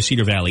share it with the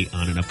Cedar Valley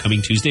on an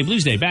upcoming Tuesday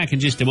Blues Day. Back in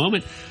just a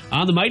moment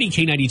on the mighty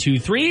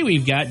K92.3,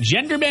 we've got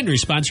Gender Bender,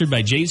 sponsored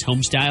by Jay's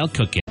Homestyle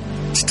Cooking.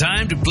 It's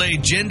time to play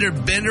Gender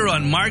Bender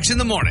on Marks in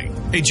the Morning.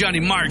 Hey, Johnny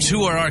Marks,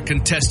 who are our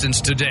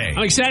contestants today?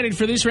 I'm excited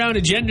for this round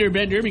of Gender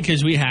Bender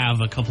because we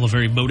have a couple of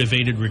very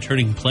motivated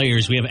returning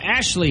players. We have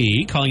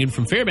Ashley calling in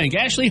from Fairbank.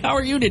 Ashley, how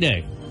are you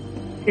today?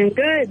 I'm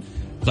good.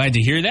 Glad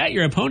to hear that.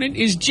 Your opponent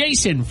is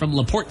Jason from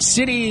LaPorte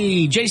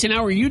City. Jason,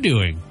 how are you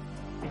doing?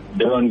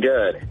 Doing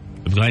good.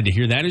 I'm glad to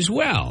hear that as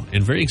well,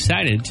 and very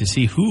excited to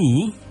see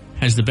who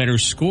has the better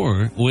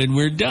score when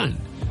we're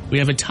done. We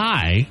have a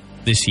tie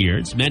this year.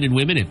 It's men and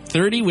women at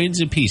 30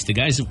 wins apiece. The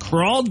guys have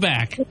crawled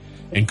back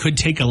and could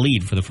take a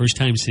lead for the first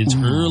time since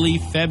early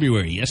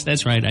February. Yes,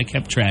 that's right. I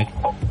kept track.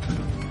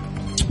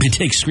 I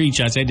take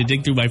screenshots. I had to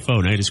dig through my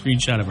phone. I had a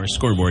screenshot of our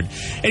scoreboard.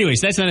 Anyways,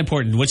 that's not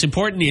important. What's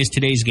important is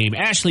today's game.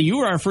 Ashley, you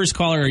are our first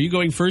caller. Are you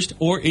going first,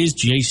 or is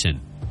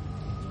Jason?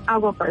 I'll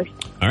go first.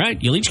 All right.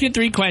 You'll each get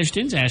 3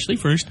 questions. Ashley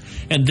first.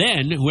 And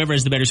then whoever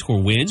has the better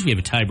score wins. We have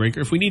a tiebreaker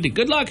if we need it.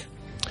 Good luck.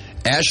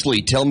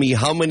 Ashley, tell me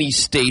how many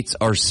states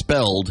are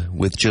spelled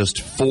with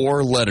just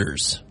 4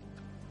 letters?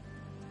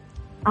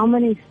 How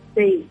many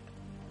states?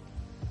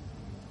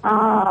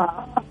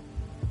 I'll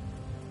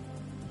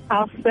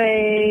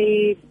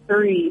say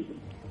 3.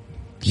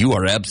 You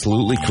are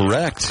absolutely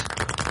correct.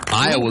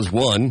 Iowa's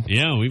 1.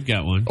 Yeah, we've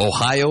got one.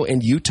 Ohio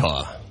and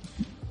Utah.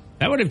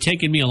 That would have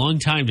taken me a long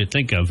time to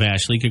think of,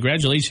 Ashley.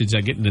 Congratulations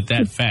on getting it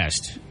that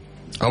fast.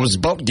 I was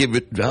going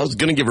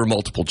to give her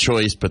multiple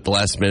choice, but the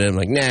last minute I'm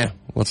like, nah,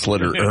 let's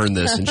let her earn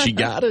this, and she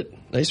got it.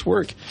 Nice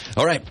work.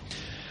 All right.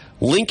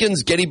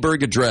 Lincoln's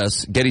Gettysburg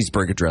Address,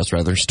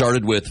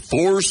 started with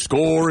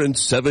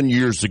 407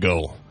 years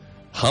ago.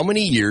 How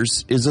many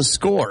years is a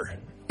score?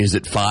 Is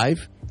it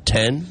 5,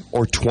 10,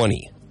 or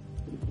 20?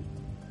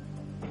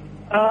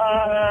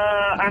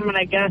 I'm going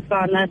to guess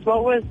on this.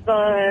 What was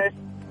the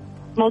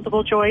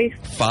multiple choice?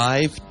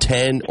 5,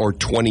 10, or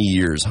 20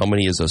 years. How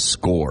many is a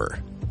score?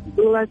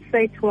 Let's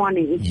say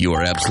 20. You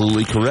are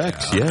absolutely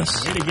correct,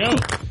 yes. Way to go.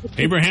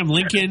 Abraham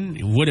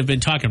Lincoln would have been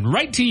talking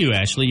right to you,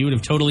 Ashley. You would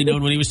have totally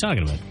known what he was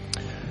talking about.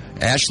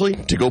 Ashley,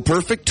 to go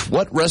perfect,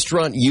 what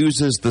restaurant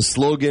uses the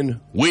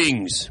slogan,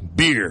 wings,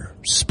 beer,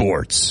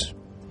 sports?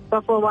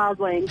 Buffalo Wild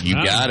Wings. You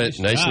got it.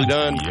 Nicely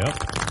done.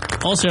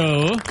 Yep.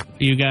 Also,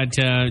 you got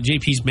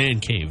JP's Man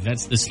Cave.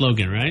 That's the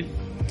slogan, right?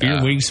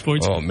 Beer, wings,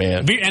 sports. Oh,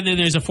 man. Beer, and then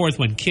there's a fourth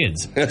one,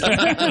 kids. All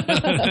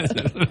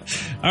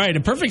right,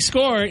 a perfect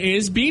score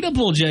is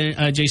beatable,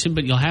 Jason,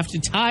 but you'll have to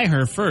tie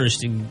her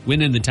first and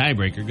win in the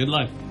tiebreaker. Good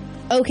luck.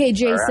 Okay,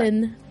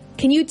 Jason,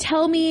 can you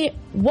tell me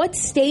what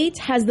state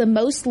has the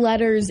most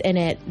letters in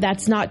it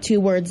that's not 2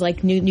 words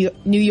like New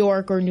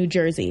York or New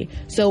Jersey?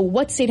 So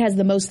what state has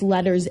the most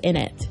letters in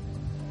it?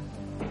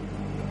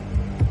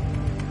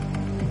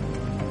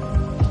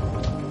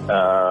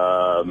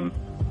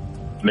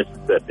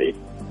 Mississippi.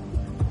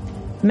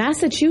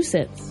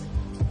 Massachusetts.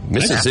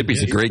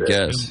 Mississippi's a great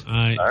guess. All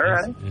right.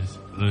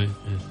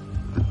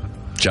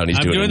 Johnny's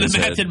I'm doing the his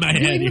math head. in my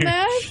head Doing here. the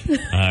math?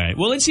 All right.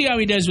 Well, let's see how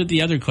he does with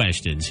the other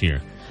questions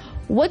here.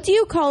 What do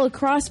you call a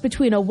cross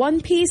between a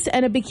one-piece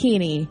and a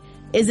bikini?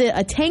 Is it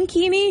a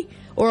tankini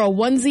or a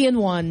onesie and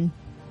one?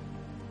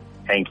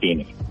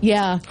 Tankini.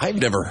 Yeah.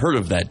 I've never heard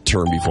of that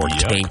term before,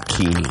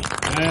 tankini.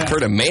 I've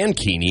heard of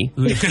mankini.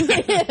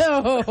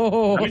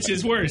 Which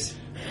is worse?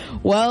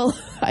 Well,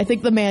 I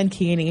think the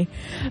mankini.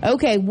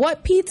 Okay,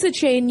 what pizza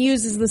chain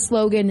uses the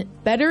slogan,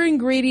 better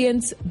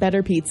ingredients,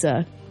 better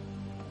pizza?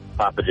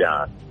 Papa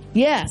John.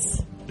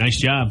 Yes. Nice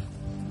job.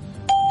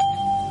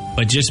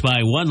 But just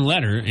by 1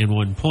 letter and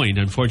 1 point,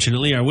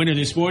 unfortunately, our winner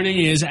this morning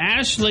is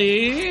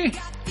Ashley.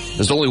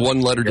 There's only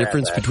 1 letter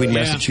difference between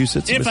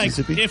Massachusetts and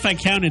Mississippi? If I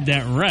counted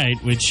that right,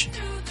 which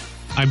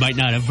I might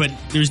not have, but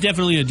there's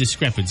definitely a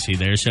discrepancy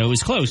there, so it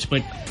was close.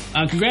 But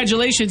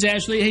congratulations,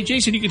 Ashley. Hey,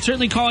 Jason, you can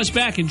certainly call us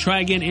back and try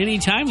again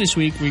anytime this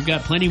week. We've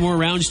got plenty more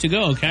rounds to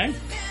go, okay?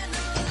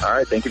 All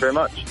right, thank you very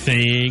much.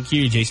 Thank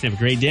you, Jason. Have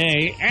a great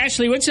day.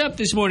 Ashley, what's up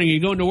this morning? Are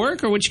you going to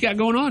work, or what you got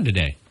going on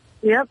today?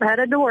 Yep,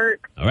 headed to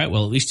work. All right,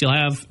 well, at least you'll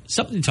have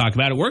something to talk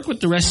about at work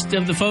with the rest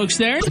of the folks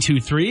there.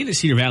 2-3, the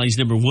Cedar Valley's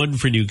 #1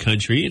 for new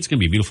country. It's going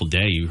to be a beautiful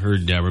day. You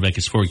heard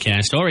Rebecca's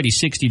forecast. Already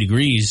 60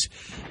 degrees,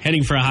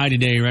 heading for a high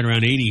today right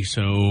around 80.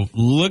 So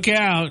look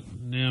out.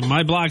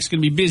 My block's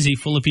going to be busy,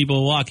 full of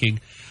people walking.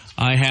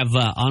 I have,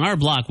 on our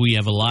block, we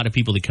have a lot of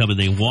people that come and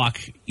they walk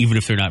even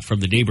if they're not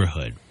from the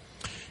neighborhood.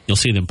 you'll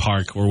see them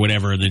park or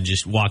whatever and then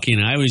just walk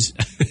in. I always,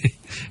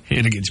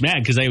 Hannah gets mad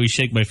because I always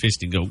shake my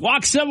fist and go,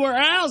 walk somewhere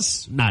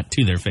else. Not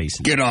to their faces.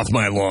 Get off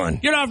my lawn.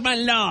 Get off my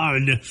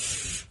lawn.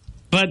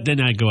 But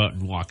then I go out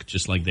and walk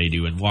just like they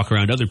do and walk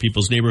around other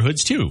people's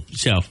neighborhoods too.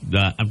 So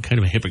I'm kind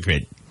of a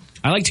hypocrite.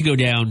 I like to go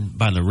down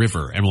by the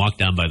river and walk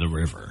down by the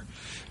river.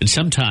 And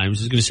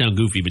sometimes, it's going to sound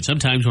goofy, but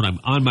sometimes when I'm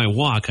on my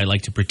walk, I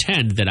like to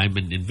pretend that I'm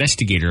an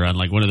investigator on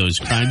like one of those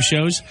crime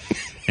shows.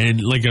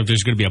 And like if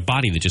there's going to be a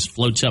body that just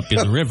floats up in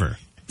the river,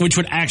 which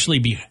would actually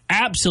be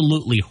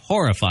absolutely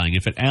horrifying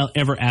if it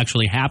ever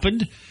actually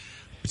happened.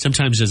 But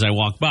sometimes as I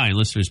walk by,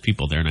 unless there's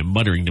people there and I'm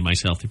muttering to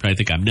myself, they probably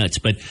think I'm nuts.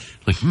 But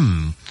like,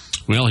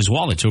 well, his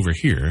wallet's over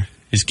here.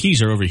 His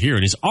keys are over here,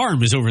 and his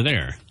arm is over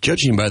there.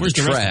 Judging by the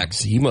tracks,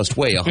 he must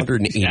weigh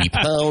 180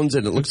 pounds,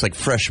 and it looks like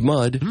fresh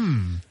mud.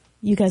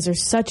 You guys are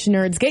such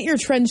nerds. Get your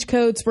trench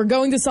coats. We're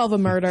going to solve a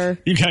murder.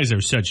 You guys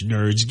are such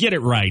nerds. Get it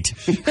right.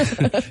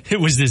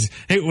 It was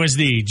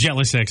the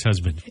jealous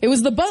ex-husband. It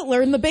was the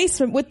butler in the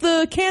basement with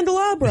the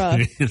candelabra.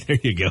 There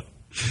you go.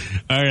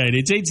 All right,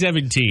 it's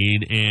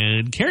 8:17,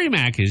 and Carrie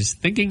Mack is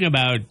thinking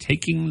about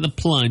taking the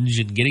plunge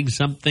and getting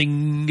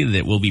something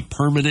that will be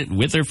permanent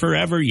with her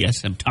forever.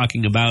 Yes, I'm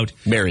talking about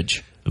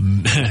marriage.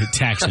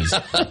 Taxes.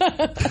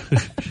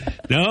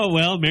 No,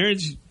 well,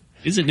 marriage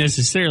isn't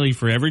necessarily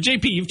forever.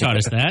 JP, you've taught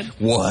us that.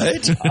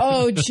 What?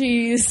 Oh,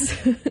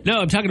 jeez. No,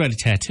 I'm talking about a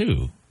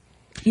tattoo.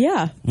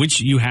 Yeah.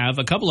 Which you have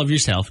a couple of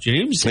yourself,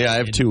 James. Yeah, I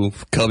have two,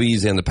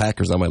 Cubbies and the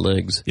Packers on my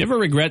legs. You ever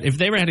regret, if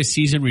they ever had a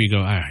season where you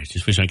go, I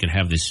just wish I could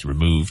have this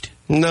removed?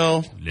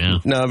 No,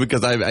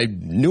 because I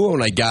knew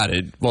when I got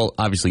it. Well,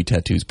 obviously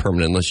tattoo's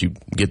permanent unless you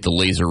get the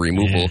laser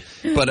removal.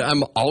 Yeah. But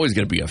I'm always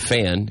going to be a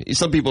fan.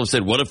 Some people have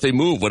said, "What if they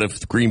move? What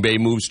if Green Bay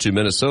moves to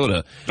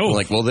Minnesota?" Oh. I'm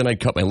like, well, then I'd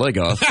cut my leg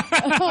off.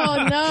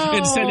 Oh no!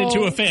 And send it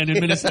to a fan in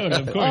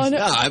Minnesota, of course. Oh,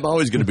 no. I'm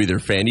always going to be their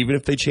fan, even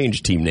if they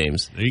change team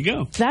names. There you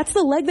go. That's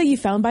the leg that you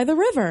found by the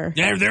river.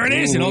 There it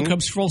is. It all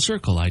comes full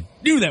circle. I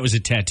knew that was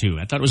a tattoo.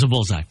 I thought it was a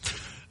bullseye.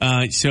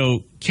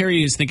 So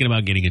Carrie is thinking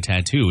about getting a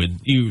tattoo,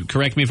 and you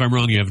correct me if I'm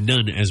wrong. You have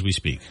none as we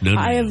speak. None.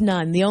 I have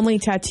none. The only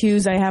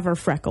tattoos I have are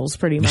freckles,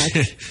 pretty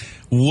much.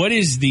 What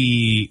is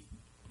the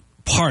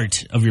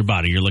part of your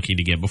body you're looking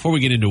to get before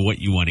we get into what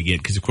you want to get?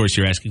 Because of course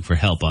you're asking for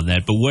help on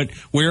that. But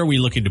where are we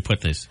looking to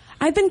put this?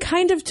 I've been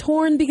kind of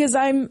torn because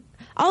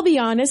I'll be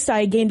honest,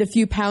 I gained a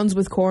few pounds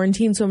with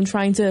quarantine, so I'm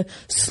trying to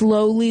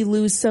slowly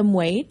lose some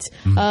weight.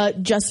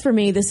 Just for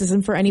me, this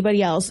isn't for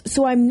anybody else.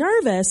 So I'm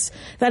nervous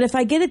that if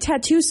I get a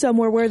tattoo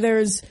somewhere where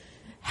there's,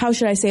 how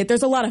should I say it,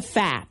 there's a lot of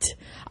fat,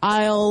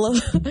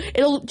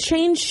 it'll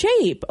change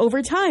shape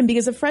over time,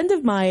 because a friend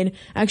of mine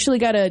actually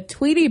got a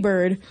Tweety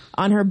bird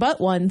on her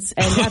butt once,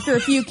 and after a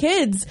few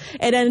kids,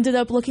 it ended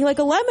up looking like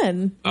a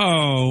lemon.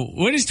 Oh,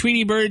 what is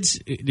Tweety birds?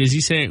 Does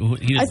he say?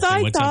 I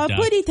thought I saw a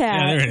putty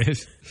tat. Yeah, there it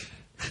is.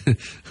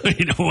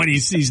 You know what he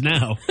sees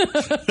now.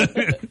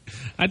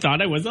 I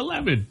thought I was a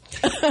lemon.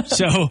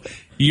 So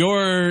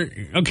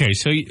okay.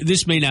 So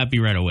this may not be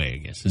right away, I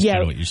guess. That's kind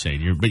of what you're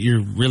saying. But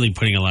you're really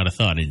putting a lot of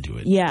thought into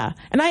it. Yeah.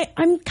 And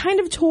I'm kind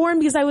of torn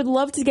because I would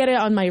love to get it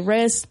on my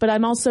wrist, but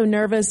I'm also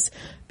nervous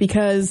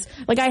because,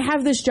 like, I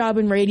have this job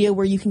in radio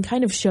where you can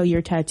kind of show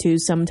your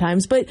tattoos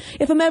sometimes. But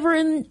if I'm ever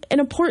in an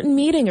important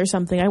meeting or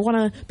something, I want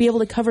to be able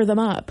to cover them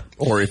up.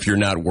 Or if you're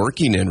not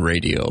working in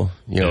radio,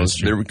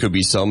 there could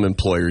be some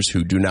employers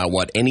who do not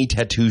want any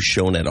tattoos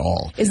shown at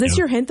all. Is this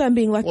your hint that I'm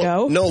being let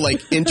go? No,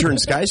 like intern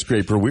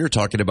Skyscraper, we were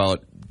talking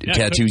about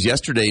tattoos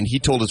yesterday, and he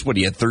told us,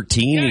 he had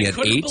 13, he had 8?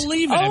 I couldn't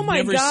believe it. Oh,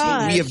 my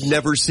God. We have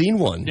never seen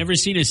one. Never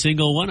seen a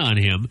single one on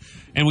him.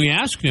 And we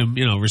asked him,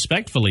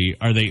 respectfully,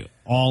 are they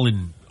all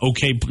in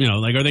okay,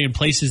 are they in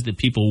places that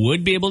people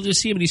would be able to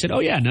see him? And he said, oh,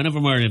 yeah, none of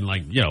them are in,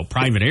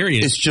 private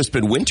areas. It's just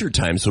been winter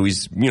time, so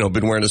he's,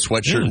 been wearing a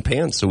sweatshirt and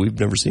pants, so we've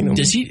never seen him.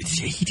 Does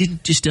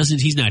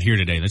he's not here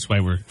today. That's why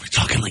we're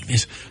talking like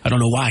this. I don't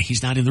know why.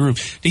 He's not in the room.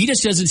 He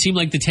just doesn't seem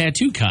like the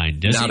tattoo kind,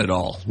 does he? Not at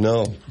all.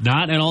 No.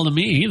 Not at all to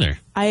me either.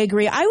 I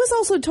agree. I was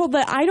also told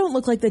that I don't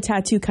look like the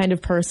tattoo kind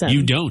of person.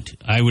 You don't.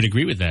 I would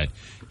agree with that.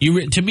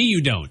 To me,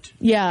 you don't.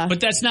 Yeah. But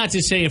that's not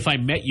to say if I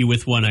met you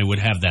with one, I would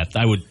have that.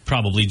 I would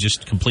probably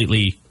just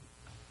completely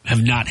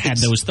have not had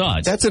those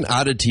thoughts. That's an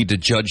oddity to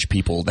judge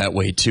people that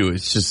way, too.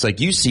 It's just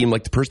like, you seem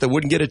like the person that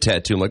wouldn't get a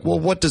tattoo. I'm like, well,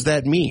 what does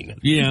that mean?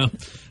 Yeah.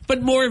 But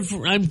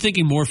I'm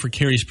thinking more for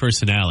Carrie's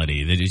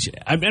personality.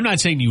 I'm not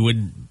saying it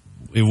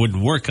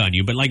wouldn't work on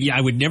you, but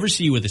I would never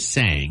see you with a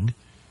saying.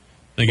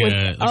 Like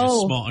a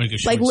small, like a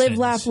short live, sentence.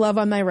 laugh, love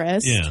on my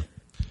wrist. Yeah.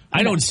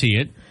 I don't see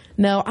it.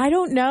 No, I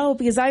don't know,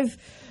 because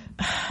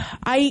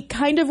I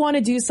kind of want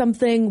to do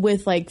something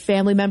with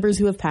family members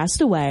who have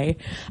passed away.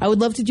 I would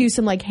love to do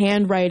some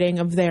handwriting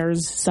of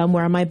theirs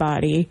somewhere on my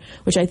body,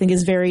 which I think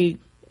is very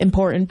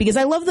important, because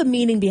I love the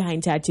meaning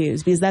behind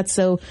tattoos, because that's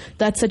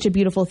such a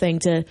beautiful thing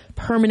to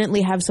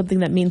permanently have something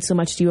that means so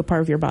much to you, a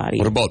part of your body.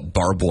 What about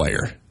barbed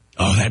wire?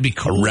 Oh, that'd be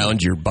cool.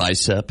 Around your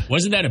bicep.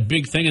 Wasn't that a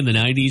big thing in the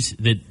 90s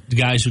that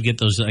guys would get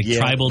those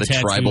tribal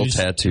tattoos? Tribal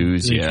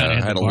tattoos,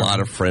 I had a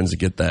lot of friends that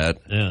get that.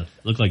 Yeah,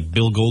 looked like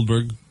Bill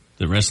Goldberg,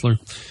 the wrestler.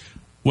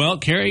 Well,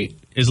 Carrie,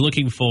 is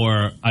looking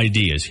for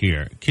ideas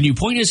here. Can you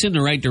point us in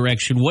the right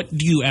direction? What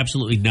do you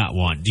absolutely not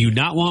want? Do you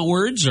not want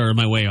words, or am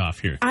I way off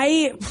here?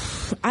 I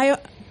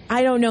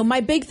don't know.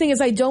 My big thing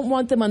is I don't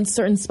want them on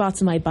certain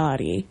spots in my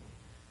body.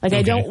 Like,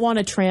 I don't want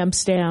a tramp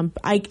stamp.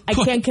 I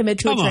can't commit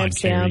to a tramp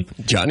stamp.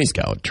 Johnny's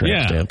got a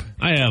tramp stamp.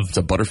 I have. It's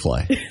a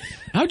butterfly.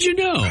 How'd you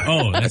know?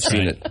 Oh, that's I've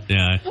seen right. it.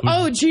 Yeah.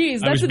 Oh, geez.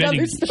 That's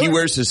another story. He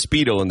wears his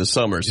Speedo in the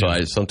summer, so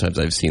sometimes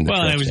I've seen that.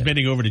 Well, I was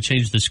bending over to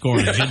change the score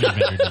on Gender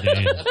Bender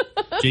today. And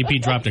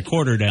JP dropped a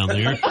quarter down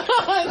there.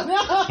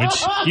 Oh, no.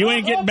 Which you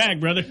ain't getting back,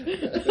 brother.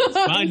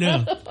 It's fine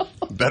now.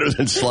 Better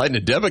than sliding a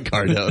debit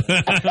card out.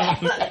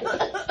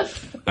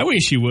 I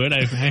wish you would.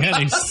 I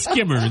had a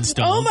skimmer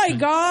installed. Oh my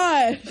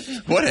gosh!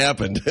 What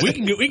happened?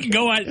 We can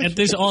go at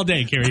this all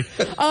day, Carrie.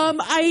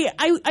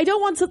 I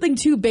don't want something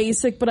too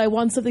basic, but I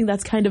want something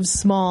that's kind of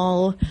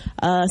small,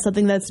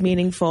 something that's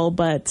meaningful.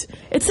 But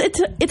it's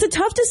a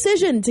tough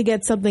decision to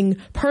get something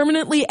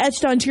permanently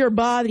etched onto your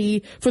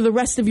body for the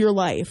rest of your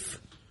life.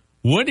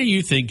 What do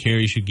you think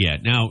Carrie should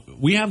get? Now,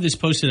 we have this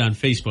posted on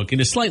Facebook in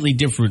a slightly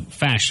different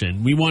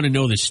fashion. We want to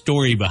know the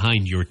story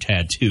behind your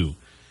tattoo.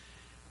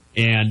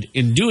 And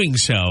in doing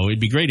so, it'd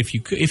be great if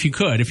you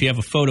have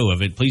a photo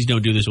of it. Please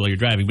don't do this while you're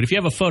driving. But if you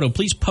have a photo,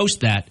 please post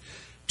that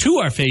to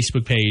our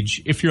Facebook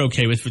page if you're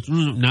okay with it.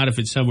 Not if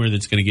it's somewhere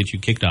that's going to get you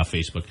kicked off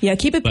Facebook. Yeah,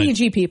 keep it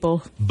PG,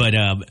 people. But,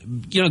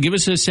 give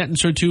us a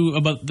sentence or two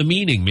about the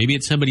meaning. Maybe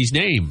it's somebody's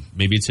name.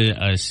 Maybe it's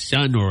a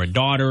son or a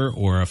daughter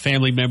or a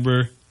family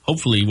member.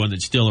 Hopefully one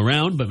that's still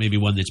around, but maybe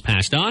one that's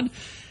passed on.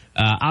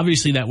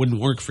 Obviously, that wouldn't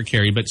work for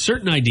Carrie, but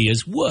certain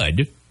ideas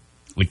would.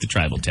 Like the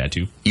tribal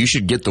tattoo. You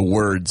should get the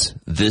words,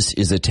 "This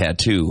is a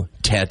tattoo,"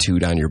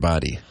 tattooed on your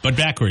body. But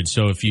backwards,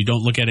 so if you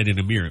don't look at it in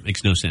a mirror, it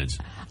makes no sense.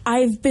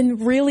 I've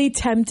been really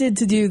tempted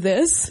to do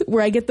this,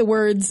 where I get the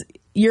words,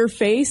 "Your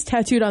face,"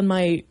 tattooed on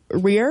my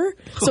rear.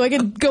 So I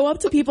can go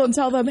up to people and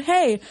tell them,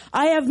 "Hey,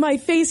 I have my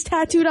face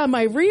tattooed on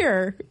my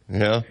rear."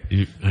 Yeah.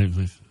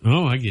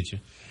 I get you.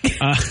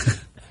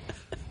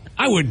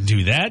 I wouldn't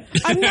do that.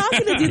 I'm not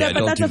going to do that,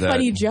 but that's a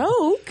funny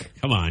joke.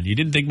 Come on. You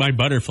didn't think my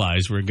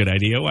butterflies were a good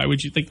idea. Why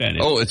would you think that?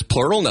 Oh, it's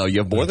plural now. You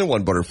have more than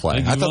one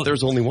butterfly. I thought there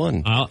was only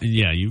one.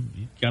 You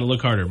got to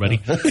look harder,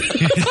 buddy. Let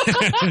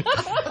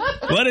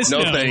us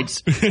know. No,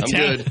 thanks. I'm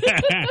good.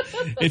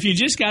 If you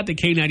just got the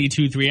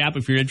K92.3 app,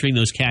 if you're entering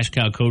those cash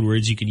cow code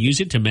words, you can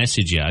use it to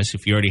message us.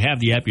 If you already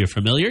have the app, you're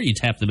familiar, you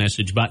tap the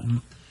message button,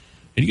 and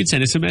you can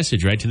send us a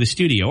message right to the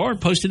studio or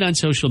post it on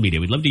social media.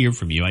 We'd love to hear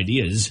from you.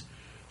 Ideas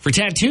for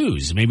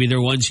tattoos. Maybe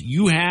they're ones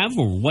you have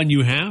or one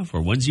you have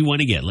or ones you want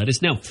to get. Let us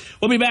know.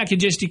 We'll be back in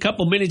just a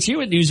couple minutes here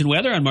with news and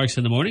weather on Marks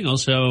in the Morning.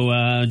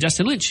 Also,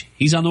 Justin Lynch.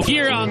 He's on the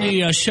here on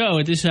the show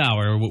at this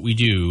hour, what we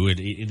do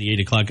in the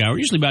 8 o'clock hour,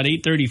 usually about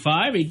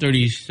 8:35,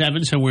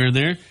 8:37, somewhere in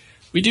there.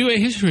 We do a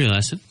history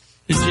lesson.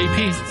 And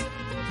JP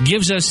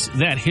gives us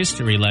that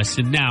history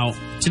lesson. Now,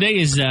 today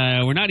is,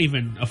 we're not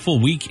even a full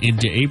week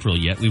into April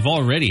yet. We've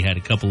already had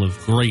a couple of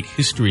great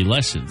history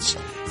lessons.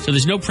 So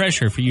there's no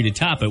pressure for you to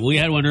top it. We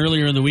had one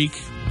earlier in the week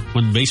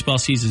when baseball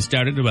season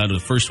started about the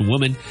first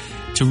woman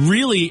to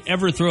really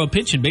ever throw a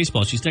pitch in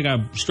baseball. She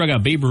struck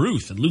out Babe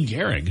Ruth and Lou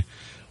Gehrig.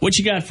 What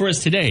you got for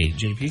us today,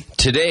 JP?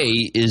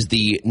 Today is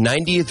the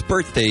 90th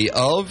birthday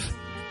of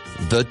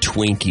the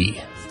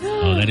Twinkie.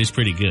 Oh, that is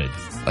pretty good.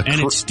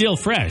 And it's still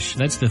fresh.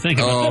 That's the thing.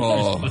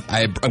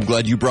 I'm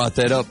glad you brought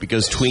that up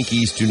because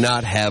Twinkies do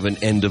not have an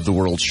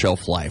end-of-the-world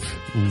shelf life.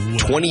 Wow.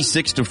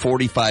 26 to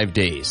 45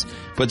 days.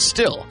 But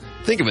still,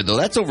 think of it, though.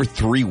 That's over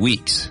 3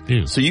 weeks.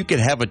 Yeah. So you could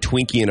have a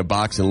Twinkie in a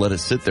box and let it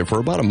sit there for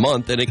about a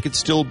month, and it could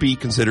still be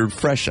considered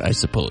fresh, I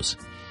suppose.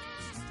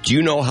 Do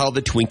you know how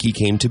the Twinkie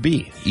came to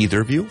be? Either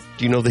of you?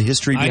 Do you know the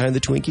history behind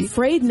the Twinkie?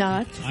 Afraid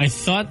not. I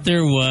thought they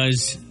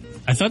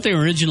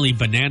were originally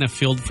banana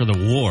filled for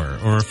the war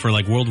or for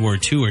like World War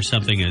II or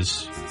something.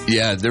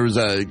 Yeah, there was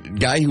a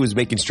guy who was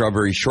making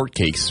strawberry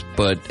shortcakes,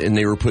 and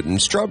they were putting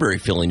strawberry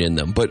filling in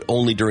them, but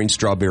only during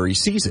strawberry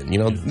season. You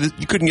know,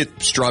 you couldn't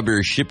get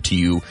strawberries shipped to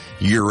you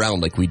year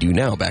round like we do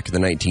now back in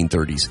the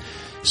 1930s.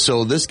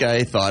 So this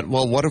guy thought,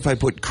 well, what if I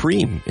put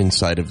cream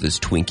inside of this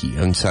Twinkie,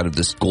 inside of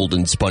this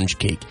golden sponge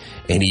cake?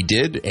 And he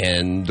did,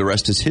 and the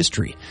rest is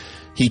history.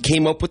 He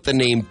came up with the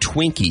name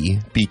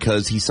Twinkie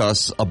because he saw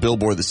a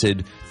billboard that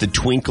said the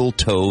Twinkle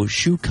Toe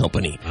Shoe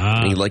Company.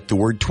 And he liked the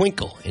word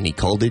twinkle, and he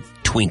called it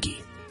Twinkie.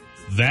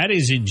 That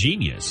is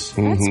ingenious.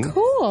 That's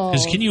cool.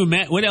 Because can you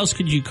imagine, what else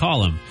could you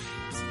call them?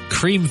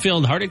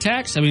 Cream-filled heart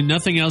attacks? I mean,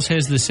 nothing else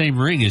has the same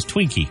ring as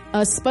Twinkie.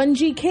 A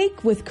spongy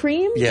cake with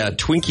cream? Yeah,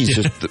 Twinkie's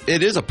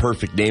it is a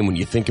perfect name when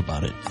you think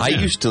about it.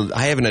 Yeah.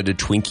 I haven't had a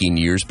Twinkie in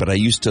years, but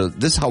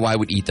this is how I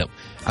would eat them.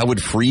 I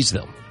would freeze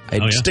them.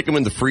 I'd stick them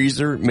in the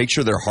freezer, make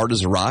sure they're hard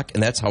as a rock,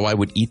 and that's how I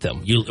would eat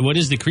them. What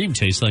does the cream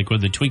taste like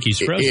when the Twinkie's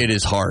frozen? It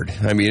is hard.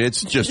 I mean,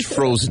 it's just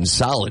frozen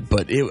solid,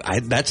 but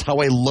that's how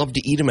I loved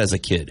to eat them as a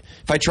kid.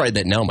 If I tried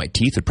that now, my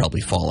teeth would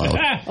probably fall out.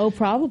 Oh,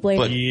 probably.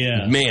 But,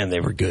 man,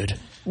 they were good.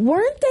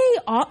 Weren't they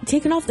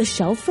taken off the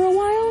shelf for a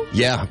while?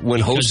 Yeah, when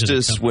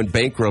Hostess went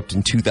bankrupt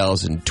in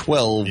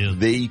 2012,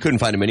 you couldn't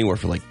find them anywhere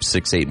for like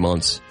 6-8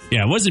 months.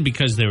 Yeah, it wasn't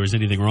because there was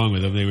anything wrong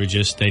with them. They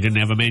didn't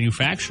have a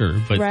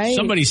manufacturer. But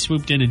somebody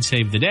swooped in and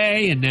saved the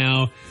day, and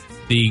now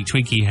the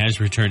Twinkie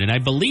has returned. And I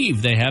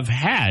believe they have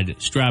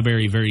had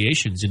strawberry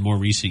variations in more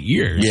recent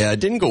years. Yeah, it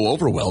didn't go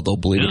over well, though,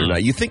 believe it or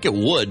not. You think it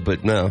would,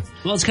 but no.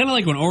 Well, it's kind of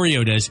like when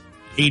Oreo does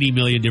 80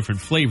 million different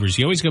flavors.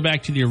 You always go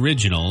back to the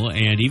original,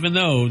 and even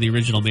though the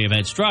original may have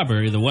had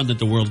strawberry, the one that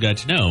the world got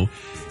to know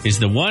is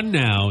the one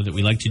now that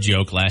we like to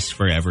joke lasts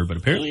forever, but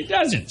apparently it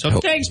doesn't. So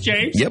thanks,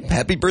 James. Yep,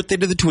 happy birthday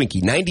to the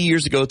Twinkie. 90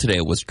 years ago today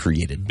it was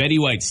created. Betty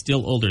White's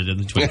still older than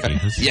the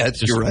Twinkie.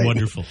 Yes, you're right.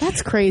 Wonderful.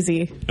 That's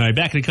crazy. All right,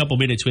 back in a couple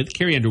minutes with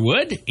Carrie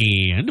Underwood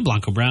and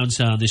Blanco Brown's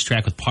on this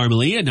track with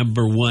Parmalee, a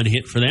number one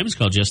hit for them. It's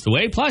called Just the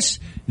Way. Plus,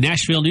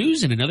 Nashville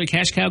news and another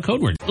cash cow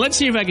code word. Let's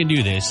see if I can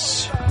do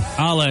this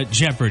a la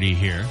Jeopardy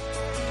here.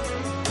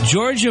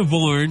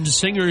 Georgia-born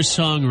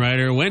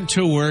singer-songwriter went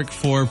to work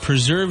for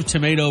Preserved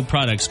Tomato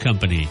Products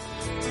Company.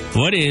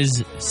 What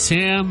is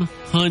Sam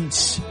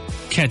Hunt's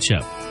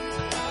ketchup?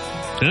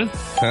 Huh?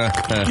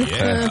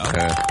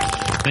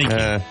 Thank you.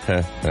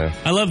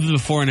 I love the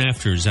before and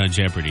afters on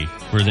Jeopardy,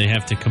 where they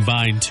have to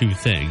combine two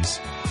things.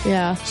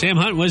 Yeah. Sam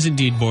Hunt was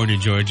indeed born in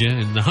Georgia,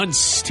 and the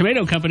Hunt's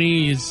Tomato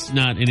Company is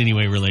not in any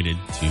way related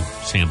to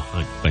Sam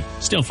Hunt, but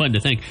still fun to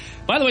think.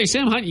 By the way,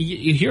 Sam Hunt,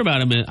 you hear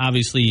about him,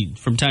 obviously,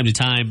 from time to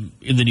time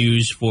in the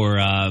news for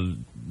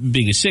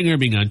being a singer,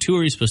 being on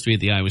tour. He's supposed to be at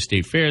the Iowa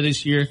State Fair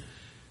this year.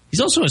 He's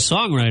also a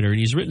songwriter, and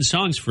he's written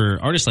songs for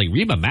artists like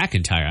Reba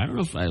McEntire. I don't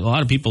know if a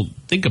lot of people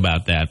think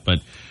about that, but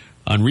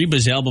on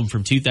Reba's album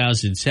from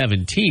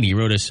 2017, he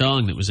wrote a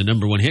song that was a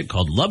number one hit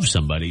called Love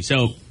Somebody.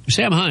 So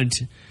Sam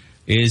Hunt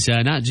is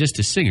not just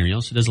a singer. He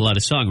also does a lot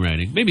of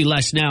songwriting. Maybe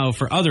less now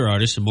for other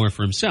artists and more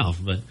for himself,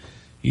 but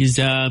he's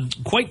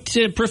quite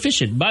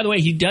proficient. By the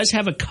way, he does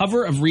have a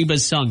cover of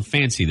Reba's song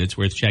Fancy that's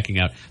worth checking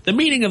out. The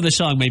meaning of the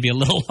song may be a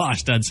little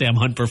lost on Sam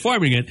Hunt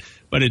performing it,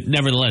 but it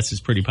nevertheless is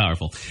pretty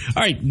powerful.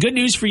 All right, good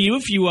news for you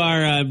if you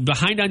are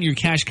behind on your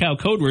Cash Cow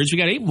code words. We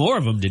got 8 more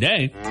of them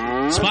today.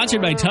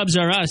 Sponsored by Tubs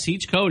R Us.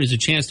 Each code is a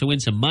chance to win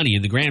some money,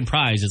 and the grand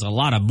prize is a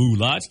lot of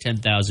moolah. It's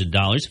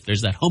 $10,000. If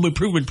there's that home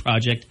improvement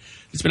project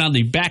that's been on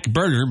the back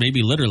burner,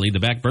 maybe literally the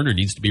back burner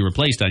needs to be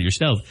replaced on your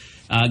stove,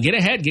 get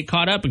ahead, get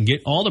caught up, and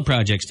get all the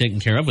projects taken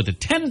care of with a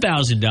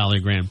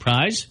 $10,000 grand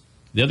prize.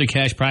 The other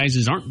cash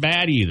prizes aren't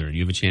bad either, and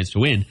you have a chance to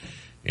win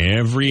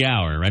every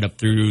hour right up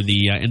through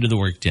the end of the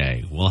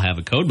workday. We'll have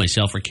a code,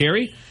 myself or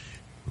Carrie,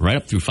 right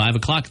up through 5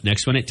 o'clock.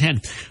 Next one at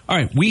 10. All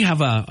right, we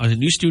have a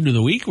new Student of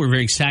the Week we're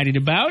very excited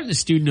about. The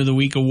Student of the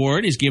Week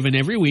award is given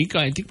every week.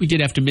 I think we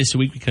did have to miss a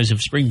week because of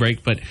spring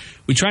break, but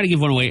we try to give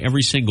one away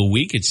every single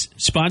week. It's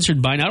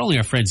sponsored by not only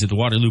our friends at the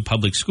Waterloo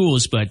Public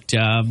Schools, but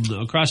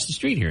across the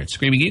street here at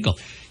Screaming Eagle.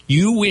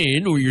 You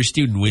win, or your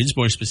student wins,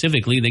 more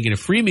specifically. They get a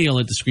free meal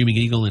at the Screaming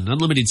Eagle and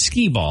unlimited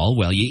skee ball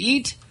while you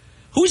eat.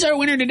 Who's our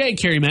winner today,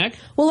 Carrie Mack?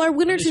 Well, our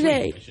winner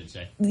today, week, I should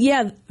say.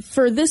 Yeah,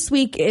 for this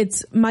week,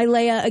 it's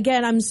Mylea.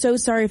 Again, I'm so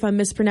sorry if I'm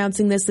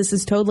mispronouncing this. This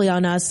is totally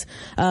on us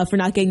for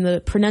not getting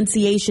the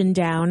pronunciation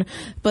down.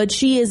 But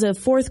she is a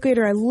 4th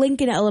grader at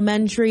Lincoln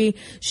Elementary.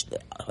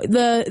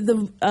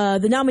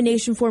 The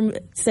nomination form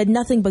said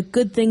nothing but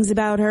good things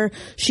about her.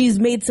 She's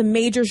made some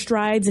major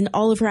strides in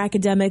all of her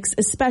academics,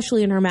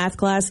 especially in her math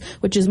class,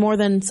 which is more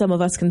than some of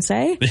us can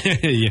say.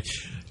 Yeah.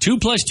 2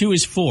 plus 2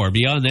 is 4.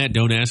 Beyond that,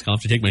 don't ask. I'll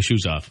have to take my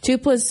shoes off. 2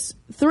 plus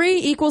 3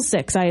 equals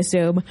 6, I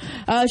assume.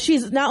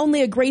 She's not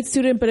only a great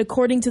student, but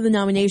according to the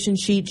nomination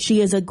sheet,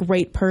 she is a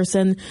great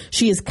person.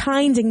 She is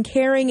kind and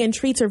caring and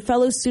treats her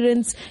fellow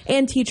students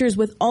and teachers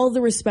with all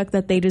the respect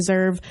that they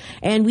deserve.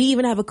 And we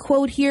even have a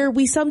quote here.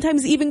 We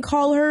sometimes even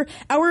call her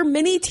our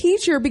mini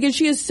teacher because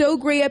she is so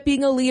great at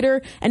being a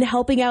leader and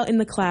helping out in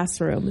the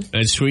classroom.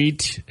 That's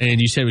sweet.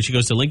 And you said when she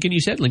goes to Lincoln,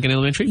 you said? Lincoln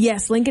Elementary?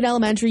 Yes, Lincoln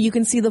Elementary. You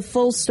can see the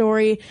full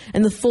story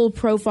and the full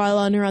profile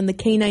on her on the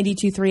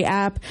K92.3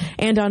 app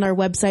and on our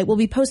website. We'll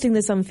be posting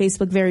this on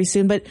Facebook very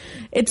soon, but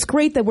it's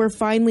great that we're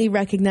finally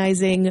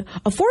recognizing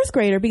a 4th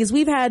grader because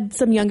we've had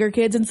some younger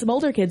kids and some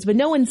older kids, but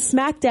no one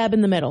smack dab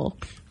in the middle.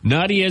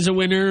 Nadia is a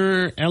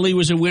winner. Ellie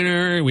was a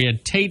winner. We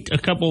had Tate a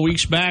couple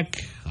weeks back.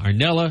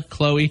 Arnella,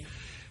 Chloe,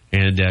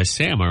 and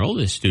Sam, our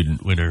oldest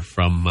student winner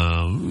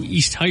from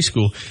East High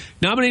School.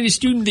 Nominate a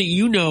student that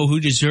you know who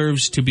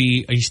deserves to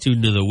be a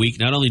Student of the Week.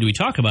 Not only do we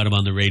talk about him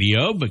on the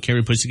radio, but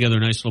Carrie puts together a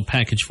nice little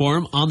package for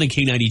him on the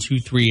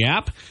K92.3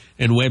 app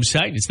and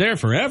website. It's there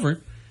forever.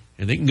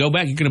 And they can go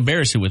back. You can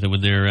embarrass it with them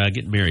when they're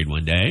getting married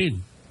one day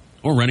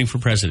or running for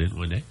president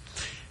one day.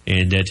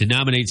 And to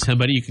nominate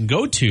somebody, you can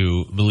go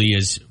to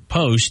Malea's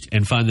post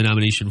and find the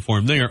nomination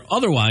form there.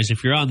 Otherwise,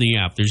 if you're on the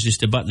app, there's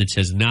just a button that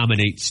says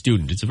Nominate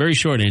Student. It's a very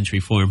short entry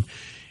form.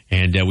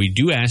 And we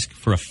do ask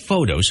for a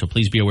photo, so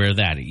please be aware of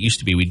that. It used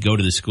to be we'd go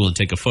to the school and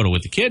take a photo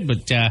with the kid,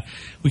 but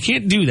we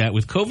can't do that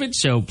with COVID,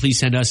 so please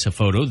send us a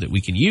photo that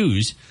we can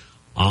use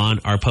on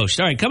our post.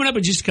 All right, coming up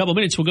in just a couple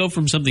minutes, we'll go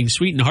from something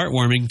sweet and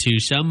heartwarming to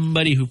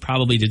somebody who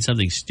probably did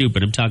something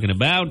stupid. I'm talking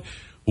about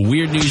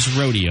Weird News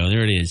Rodeo.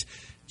 There it is.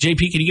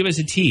 JP, can you give us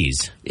a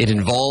tease? It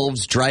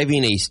involves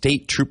driving a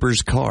state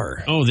trooper's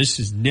car. Oh, this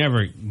is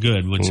never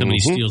good when somebody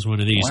steals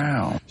one of these.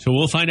 Wow. So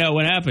we'll find out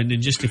what happened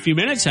in just a few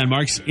minutes on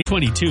Mark's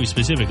 22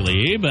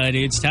 specifically. But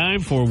it's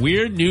time for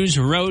Weird News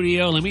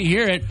Rodeo. Let me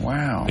hear it.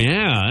 Wow.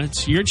 Yeah,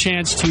 it's your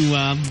chance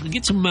to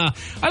get some, I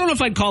don't know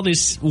if I'd call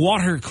this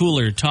water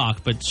cooler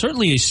talk, but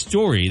certainly a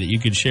story that you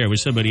can share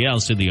with somebody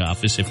else in the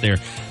office if they're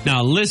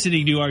now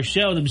listening to our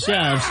show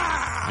themselves.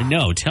 I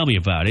know. Tell me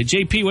about it.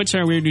 JP, what's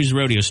our Weird News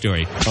Rodeo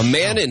story? A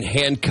man in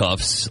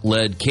handcuffs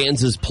led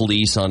Kansas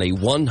police on a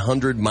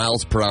 100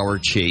 miles per hour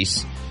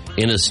chase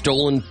in a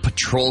stolen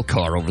patrol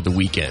car over the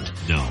weekend.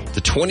 No.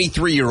 The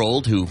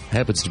 23-year-old, who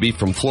happens to be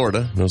from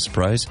Florida, no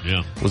surprise,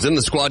 was in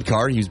the squad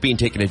car. He was being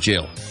taken to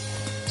jail.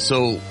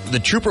 So the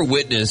trooper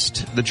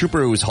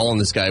who was hauling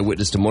this guy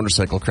witnessed a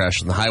motorcycle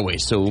crash on the highway.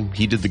 So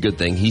he did the good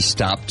thing. He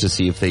stopped to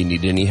see if they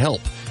needed any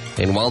help.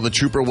 And while the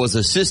trooper was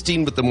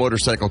assisting with the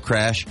motorcycle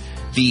crash,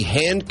 the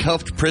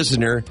handcuffed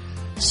prisoner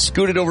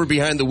scooted over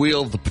behind the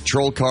wheel of the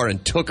patrol car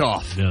and took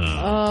off.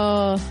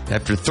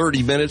 After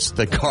 30 minutes,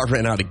 the car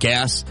ran out of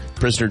gas.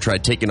 Prisoner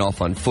tried taking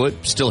off on foot,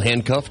 still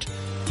handcuffed,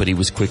 but he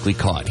was quickly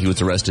caught. He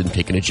was arrested and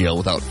taken to jail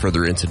without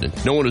further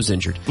incident. No one was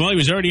injured. Well, he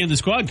was already in the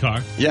squad car.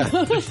 Yeah.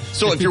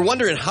 So if you're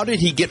wondering, how did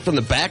he get from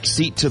the back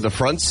seat to the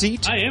front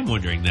seat? I am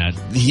wondering that.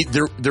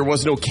 There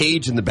was no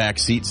cage in the back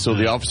seat, so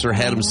the officer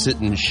had him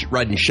sitting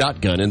riding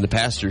shotgun in the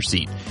passenger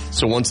seat.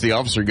 So once the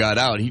officer got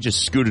out, he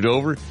just scooted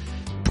over.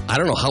 I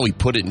don't know how he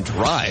put it in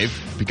drive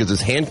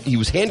because he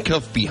was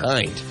handcuffed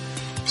behind.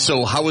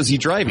 So how was he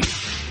driving?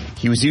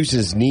 He was using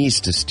his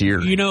knees to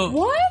steer. You know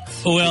what?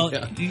 Well,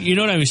 you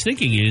know what I was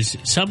thinking is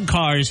some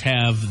cars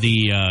have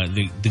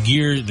the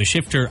gear, the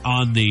shifter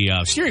on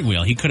the steering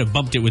wheel. He could have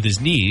bumped it with his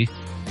knee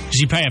because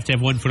you probably have to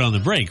have one foot on the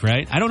brake,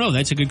 right? I don't know.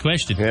 That's a good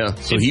question. Yeah.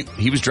 So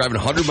he was driving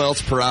 100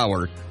 miles per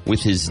hour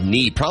with his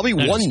knee, probably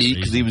one knee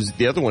because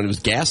the other one was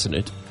gassing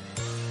it.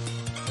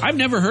 I've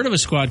never heard of a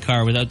squad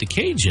car without the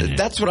cage in it.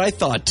 That's what I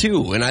thought,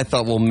 too. And I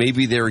thought, well,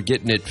 maybe they were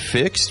getting it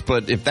fixed.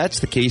 But if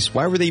that's the case,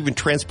 why were they even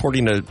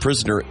transporting a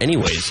prisoner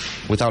anyways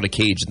without a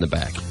cage in the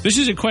back? This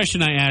is a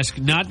question I ask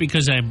not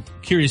because I'm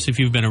curious if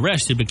you've been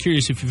arrested, but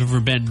curious if you've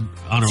ever been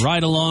on a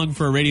ride-along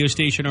for a radio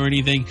station or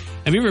anything.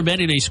 Have you ever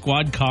been in a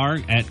squad car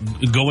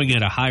going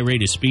at a high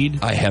rate of speed?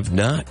 I have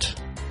not.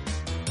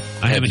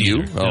 I haven't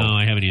either. Oh. No,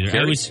 I haven't either.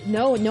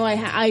 No,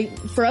 I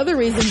for other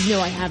reasons,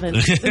 no, I haven't.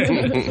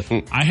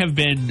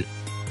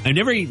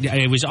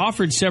 I was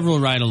offered several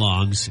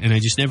ride-alongs, and I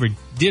just never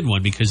did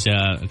one because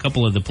a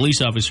couple of the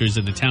police officers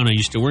in the town I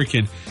used to work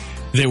in,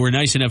 they were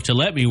nice enough to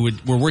let me,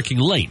 were working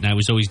late, and I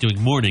was always doing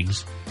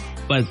mornings.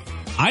 But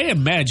I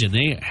imagine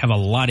they have a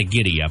lot of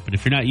giddy-up, and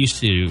if you're not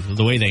used to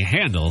the way they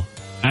handle,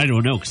 I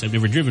don't know because I've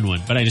never driven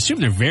one, but I'd assume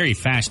they're very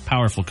fast,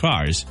 powerful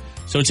cars.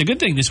 So it's a good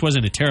thing this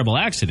wasn't a terrible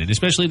accident,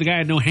 especially the guy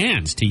had no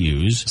hands to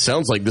use.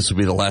 Sounds like this will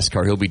be the last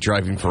car he'll be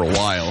driving for a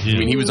while. Yeah. I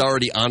mean, he was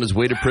already on his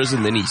way to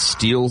prison, then he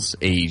steals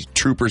a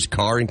trooper's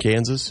car in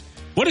Kansas.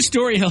 What a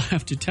story he'll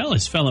have to tell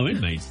his fellow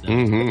inmates, though.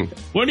 Mm-hmm.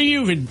 What are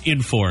you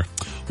in for?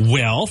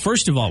 Well,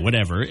 first of all,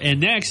 whatever. And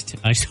next,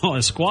 I saw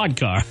a squad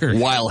car.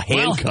 While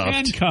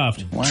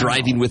handcuffed. Wow.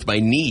 Driving with my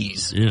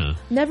knees. Yeah.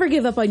 Never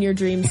give up on your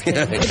dreams, kid.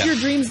 If your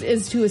dreams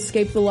is to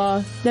escape the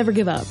law, never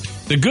give up.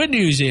 The good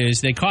news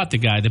is they caught the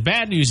guy. The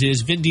bad news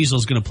is Vin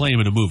Diesel's going to play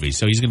him in a movie,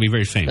 so he's going to be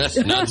very famous.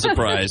 Not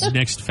surprised.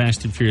 Next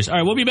Fast and Furious. All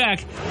right, we'll be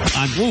back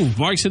on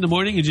Mark's in the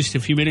Morning in just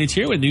a few minutes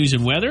here with news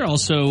and weather.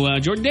 Also,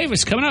 Jordan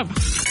Davis coming up.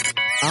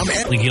 I'm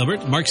Anthony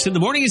Gilbert. Mark's in the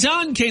Morning is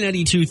on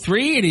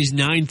K92.3. It is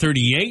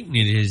 9:38.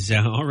 It is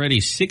already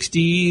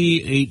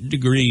 68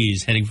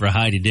 degrees, heading for a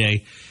high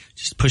today.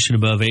 Just pushing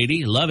above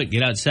 80. Love it.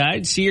 Get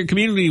outside. See your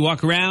community.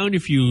 Walk around.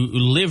 If you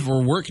live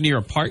or work near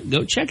a park,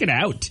 go check it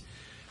out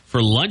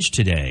for lunch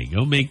today.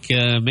 Go make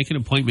an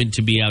appointment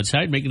to be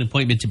outside. Make an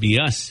appointment to be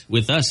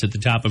with us at the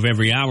top of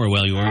every hour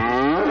while you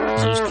are.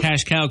 Those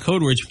cash cow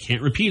code words, we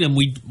can't repeat them.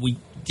 We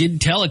did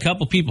tell a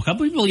couple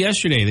people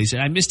yesterday. They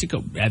said, I missed a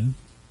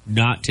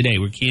not today.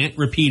 We can't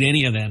repeat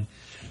any of them.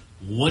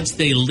 Once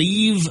they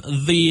leave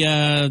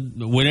the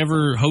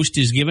whatever host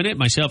is giving it,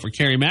 myself or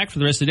Carrie Mack, for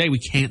the rest of the day, we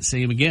can't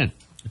say them again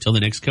until the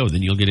next code.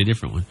 Then you'll get a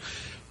different one.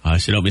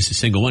 So don't miss a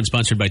single one.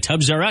 Sponsored by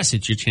Tubbs R Us.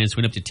 It's your chance to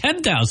win up to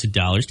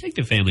 $10,000. Take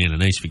the family on a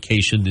nice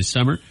vacation this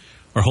summer,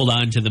 or hold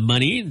on to the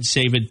money and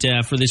save it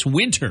for this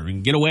winter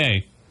and get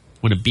away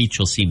when a beach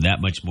will seem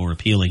that much more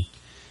appealing.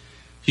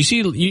 You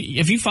see,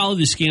 if you follow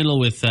the scandal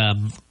with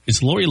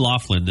it's Lori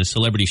Loughlin, the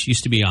celebrity. She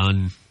used to be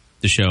on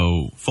the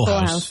show Full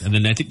House. And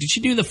then I think, did she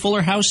do the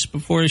Fuller House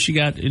before she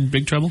got in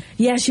big trouble?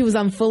 Yeah, she was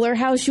on Fuller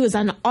House. She was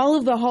on all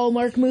of the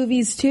Hallmark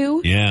movies,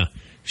 too. Yeah.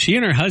 She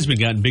and her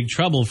husband got in big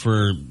trouble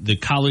for the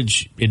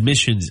college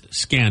admissions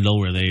scandal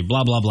where they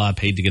blah, blah, blah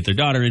paid to get their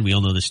daughter in. We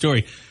all know the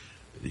story.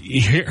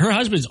 Her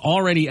husband's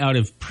already out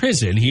of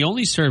prison. He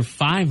only served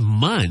 5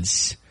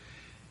 months.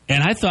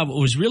 And I thought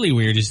what was really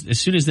weird is as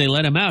soon as they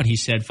let him out, he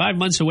said, 5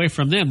 months away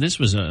from them, this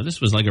was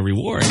like a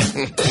reward.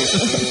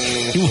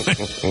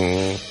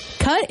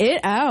 Cut it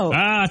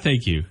out.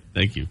 Thank you.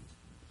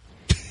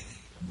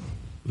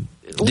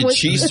 Did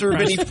she serve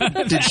any?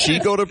 Did she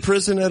go to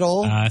prison at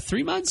all?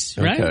 3 months,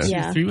 right? Okay.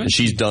 Yeah. 3 months.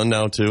 She's done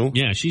now too.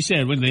 Yeah, she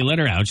said when they let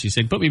her out, she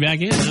said, "Put me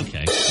back in."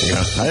 Okay.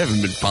 Yeah, I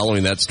haven't been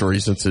following that story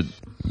since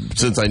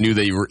I knew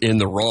they were in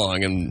the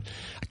wrong, and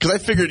because I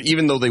figured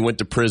even though they went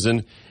to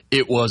prison,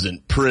 it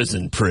wasn't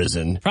prison.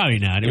 Probably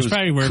not. It was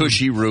probably where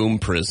cushy room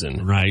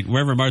prison, right?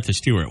 Wherever Martha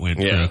Stewart went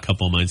for a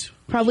couple of months.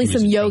 Probably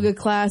some yoga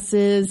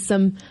classes,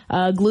 some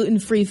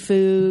gluten-free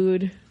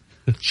food.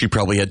 She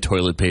probably had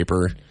toilet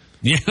paper.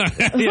 Yeah.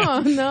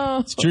 Oh, no.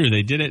 It's true.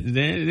 They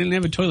didn't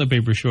have a toilet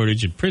paper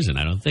shortage in prison,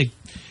 I don't think.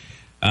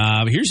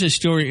 Here's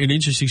an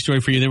interesting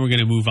story for you. Then we're going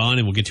to move on,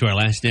 and we'll get to our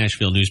last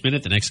Nashville News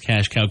Minute, the next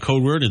Cash Cow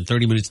code word, and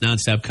 30 minutes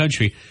nonstop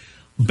country.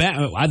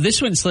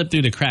 This one slipped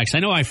through the cracks. I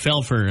know I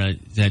fell for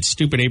that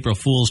stupid April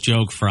Fool's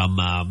joke from,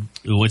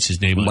 what's his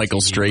name?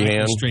 Michael Strahan.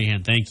 Michael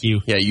Strahan, thank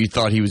you. Yeah, you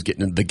thought he was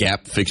getting the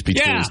gap fixed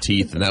between his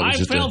teeth, and that was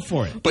just I fell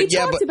for it. But we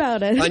talked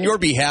about it. On your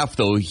behalf,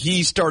 though,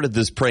 he started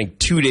this prank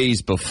 2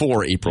 days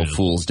before April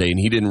Fool's Day, and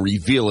he didn't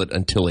reveal it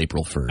until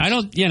April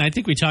 1st. And I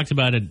think we talked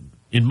about it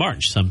in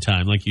March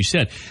sometime, like you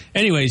said.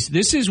 Anyways,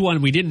 this is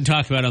one we didn't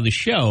talk about on the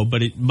show,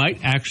 but it might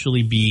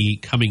actually be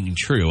coming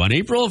true. On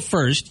April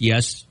 1st,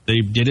 yes, they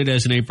did it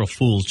as an April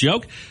Fool's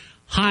joke.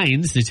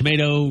 Heinz, the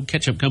tomato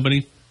ketchup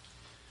company,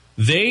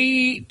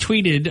 they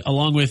tweeted,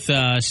 along with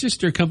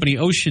sister company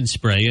Ocean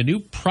Spray, a new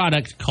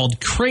product called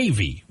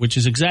Gravy, which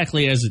is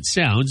exactly as it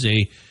sounds,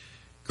 a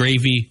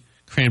gravy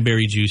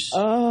cranberry juice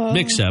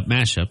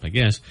mashup, I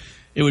guess.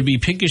 It would be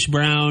pinkish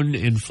brown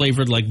and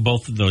flavored like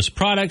both of those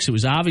products. It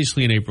was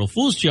obviously an April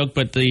Fool's joke,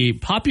 but the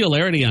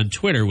popularity on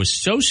Twitter was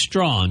so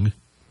strong,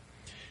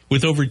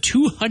 with over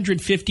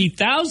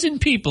 250,000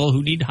 people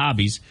who need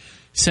hobbies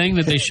saying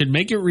that they should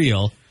make it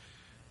real,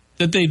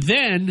 that they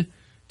then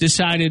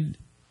decided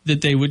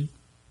that they would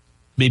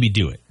maybe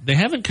do it. They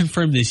haven't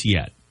confirmed this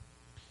yet.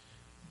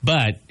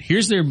 But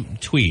here's their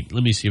tweet.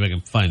 Let me see if I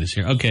can find this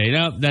here. Okay,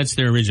 no, that's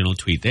their original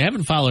tweet. They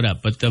haven't followed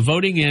up, but the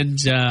voting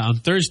ends on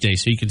Thursday,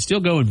 so you can still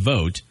go and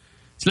vote.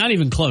 It's not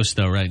even close,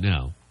 though, right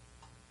now.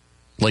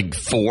 Like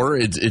 4?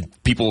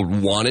 People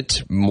want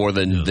it more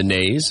than the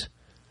nays?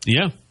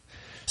 Yeah.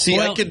 See,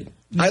 I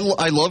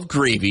love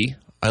gravy.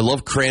 I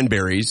love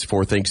cranberries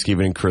for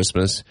Thanksgiving and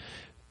Christmas.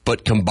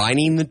 But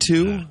combining the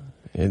two,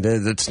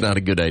 that's not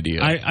a good idea.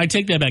 I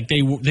take that back.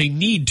 They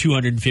need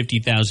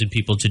 250,000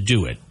 people to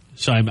do it.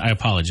 So I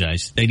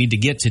apologize. They need to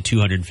get to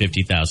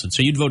 250,000.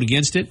 So you'd vote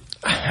against it?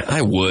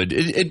 I would.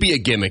 It'd be a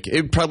gimmick.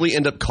 It'd probably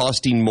end up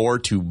costing more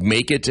to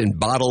make it and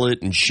bottle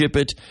it and ship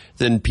it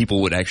than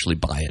people would actually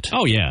buy it.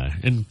 Oh, yeah.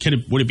 And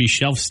would it be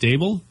shelf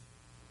stable?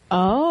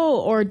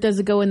 Oh, or does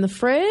it go in the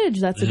fridge?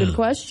 That's a good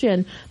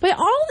question. But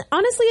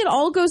honestly, it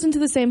all goes into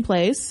the same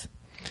place.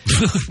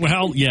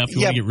 Well, yeah, if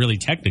you want to get really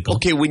technical.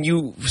 Okay, when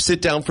you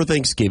sit down for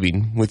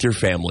Thanksgiving with your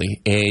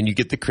family and you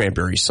get the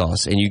cranberry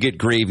sauce and you get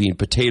gravy and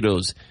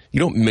potatoes, you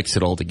don't mix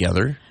it all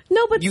together.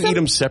 No, but you eat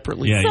them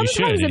separately. Yeah,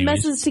 sometimes it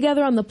messes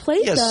together on the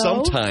plate, though.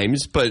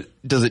 Sometimes, but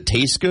does it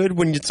taste good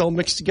when it's all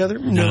mixed together?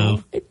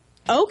 No.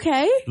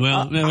 Okay.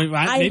 Well,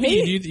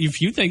 maybe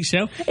if you think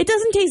so. It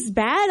doesn't taste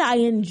bad. I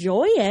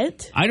enjoy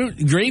it.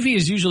 Gravy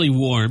is usually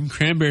warm.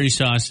 Cranberry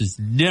sauce is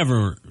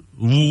never,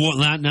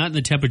 not in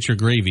the temperature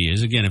gravy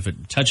is. Again, if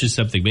it touches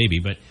something, maybe.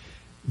 But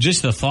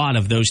just the thought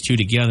of those two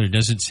together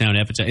doesn't sound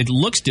appetizing. It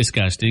looks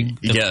disgusting.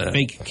 The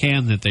fake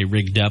can that they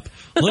rigged up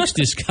looks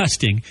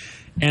disgusting.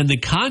 And the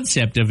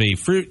concept of a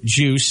fruit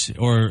juice,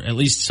 or at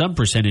least some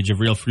percentage of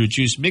real fruit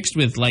juice, mixed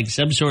with like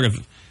some sort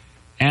of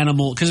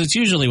animal, because it's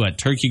usually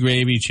turkey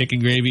gravy, chicken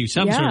gravy,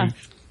 sort of,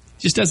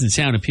 just doesn't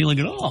sound appealing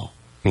at all.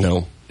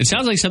 No. It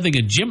sounds like something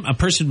a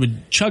person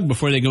would chug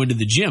before they go into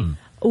the gym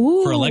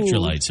for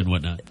electrolytes and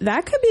whatnot.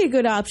 That could be a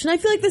good option. I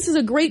feel like this is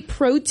a great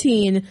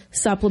protein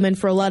supplement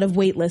for a lot of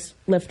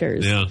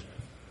lifters. Yeah.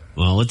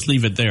 Well, let's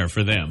leave it there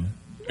for them.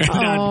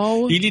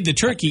 Oh. You need the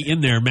turkey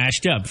in there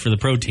mashed up for the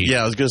protein.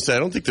 Yeah, I was going to say, I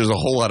don't think there's a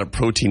whole lot of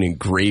protein in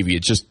gravy.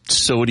 It's just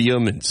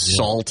sodium and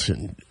salt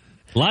and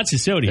lots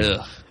of sodium.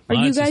 Ugh.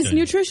 Are you guys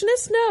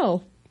nutritionists?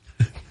 No.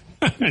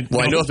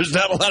 Well, I know there's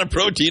not a lot of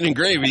protein in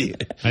gravy.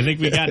 I think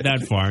we got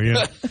that far,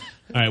 yeah.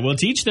 All right, well,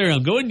 to each their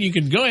own. You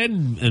can go ahead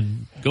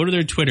and go to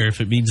their Twitter if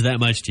it means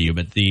that much to you.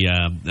 But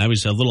I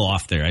was a little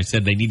off there. I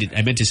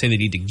meant to say they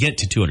need to get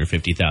to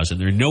 250,000.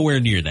 They're nowhere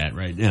near that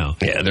right now.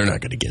 Yeah, they're not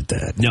going to get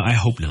that. No, I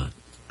hope not.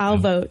 I'll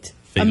vote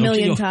a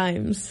million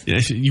times. Yeah,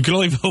 you can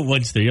only vote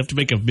once there. You have to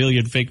make a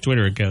million fake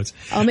Twitter accounts.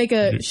 I'll make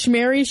a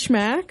Schmary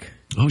Schmack.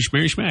 Oh,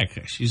 Schmary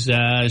Schmack. She's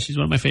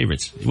one of my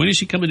favorites. When is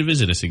she coming to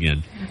visit us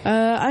again?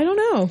 I don't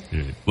know.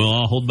 Right. Well,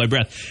 I'll hold my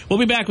breath. We'll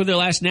be back with our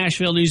last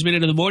Nashville News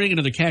Minute of the morning.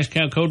 Another Cash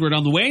Cow code word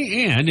on the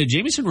way. And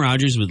Jameson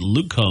Rogers with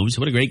Luke Combs.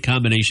 What a great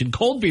combination.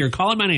 Cold beer. Call in my name.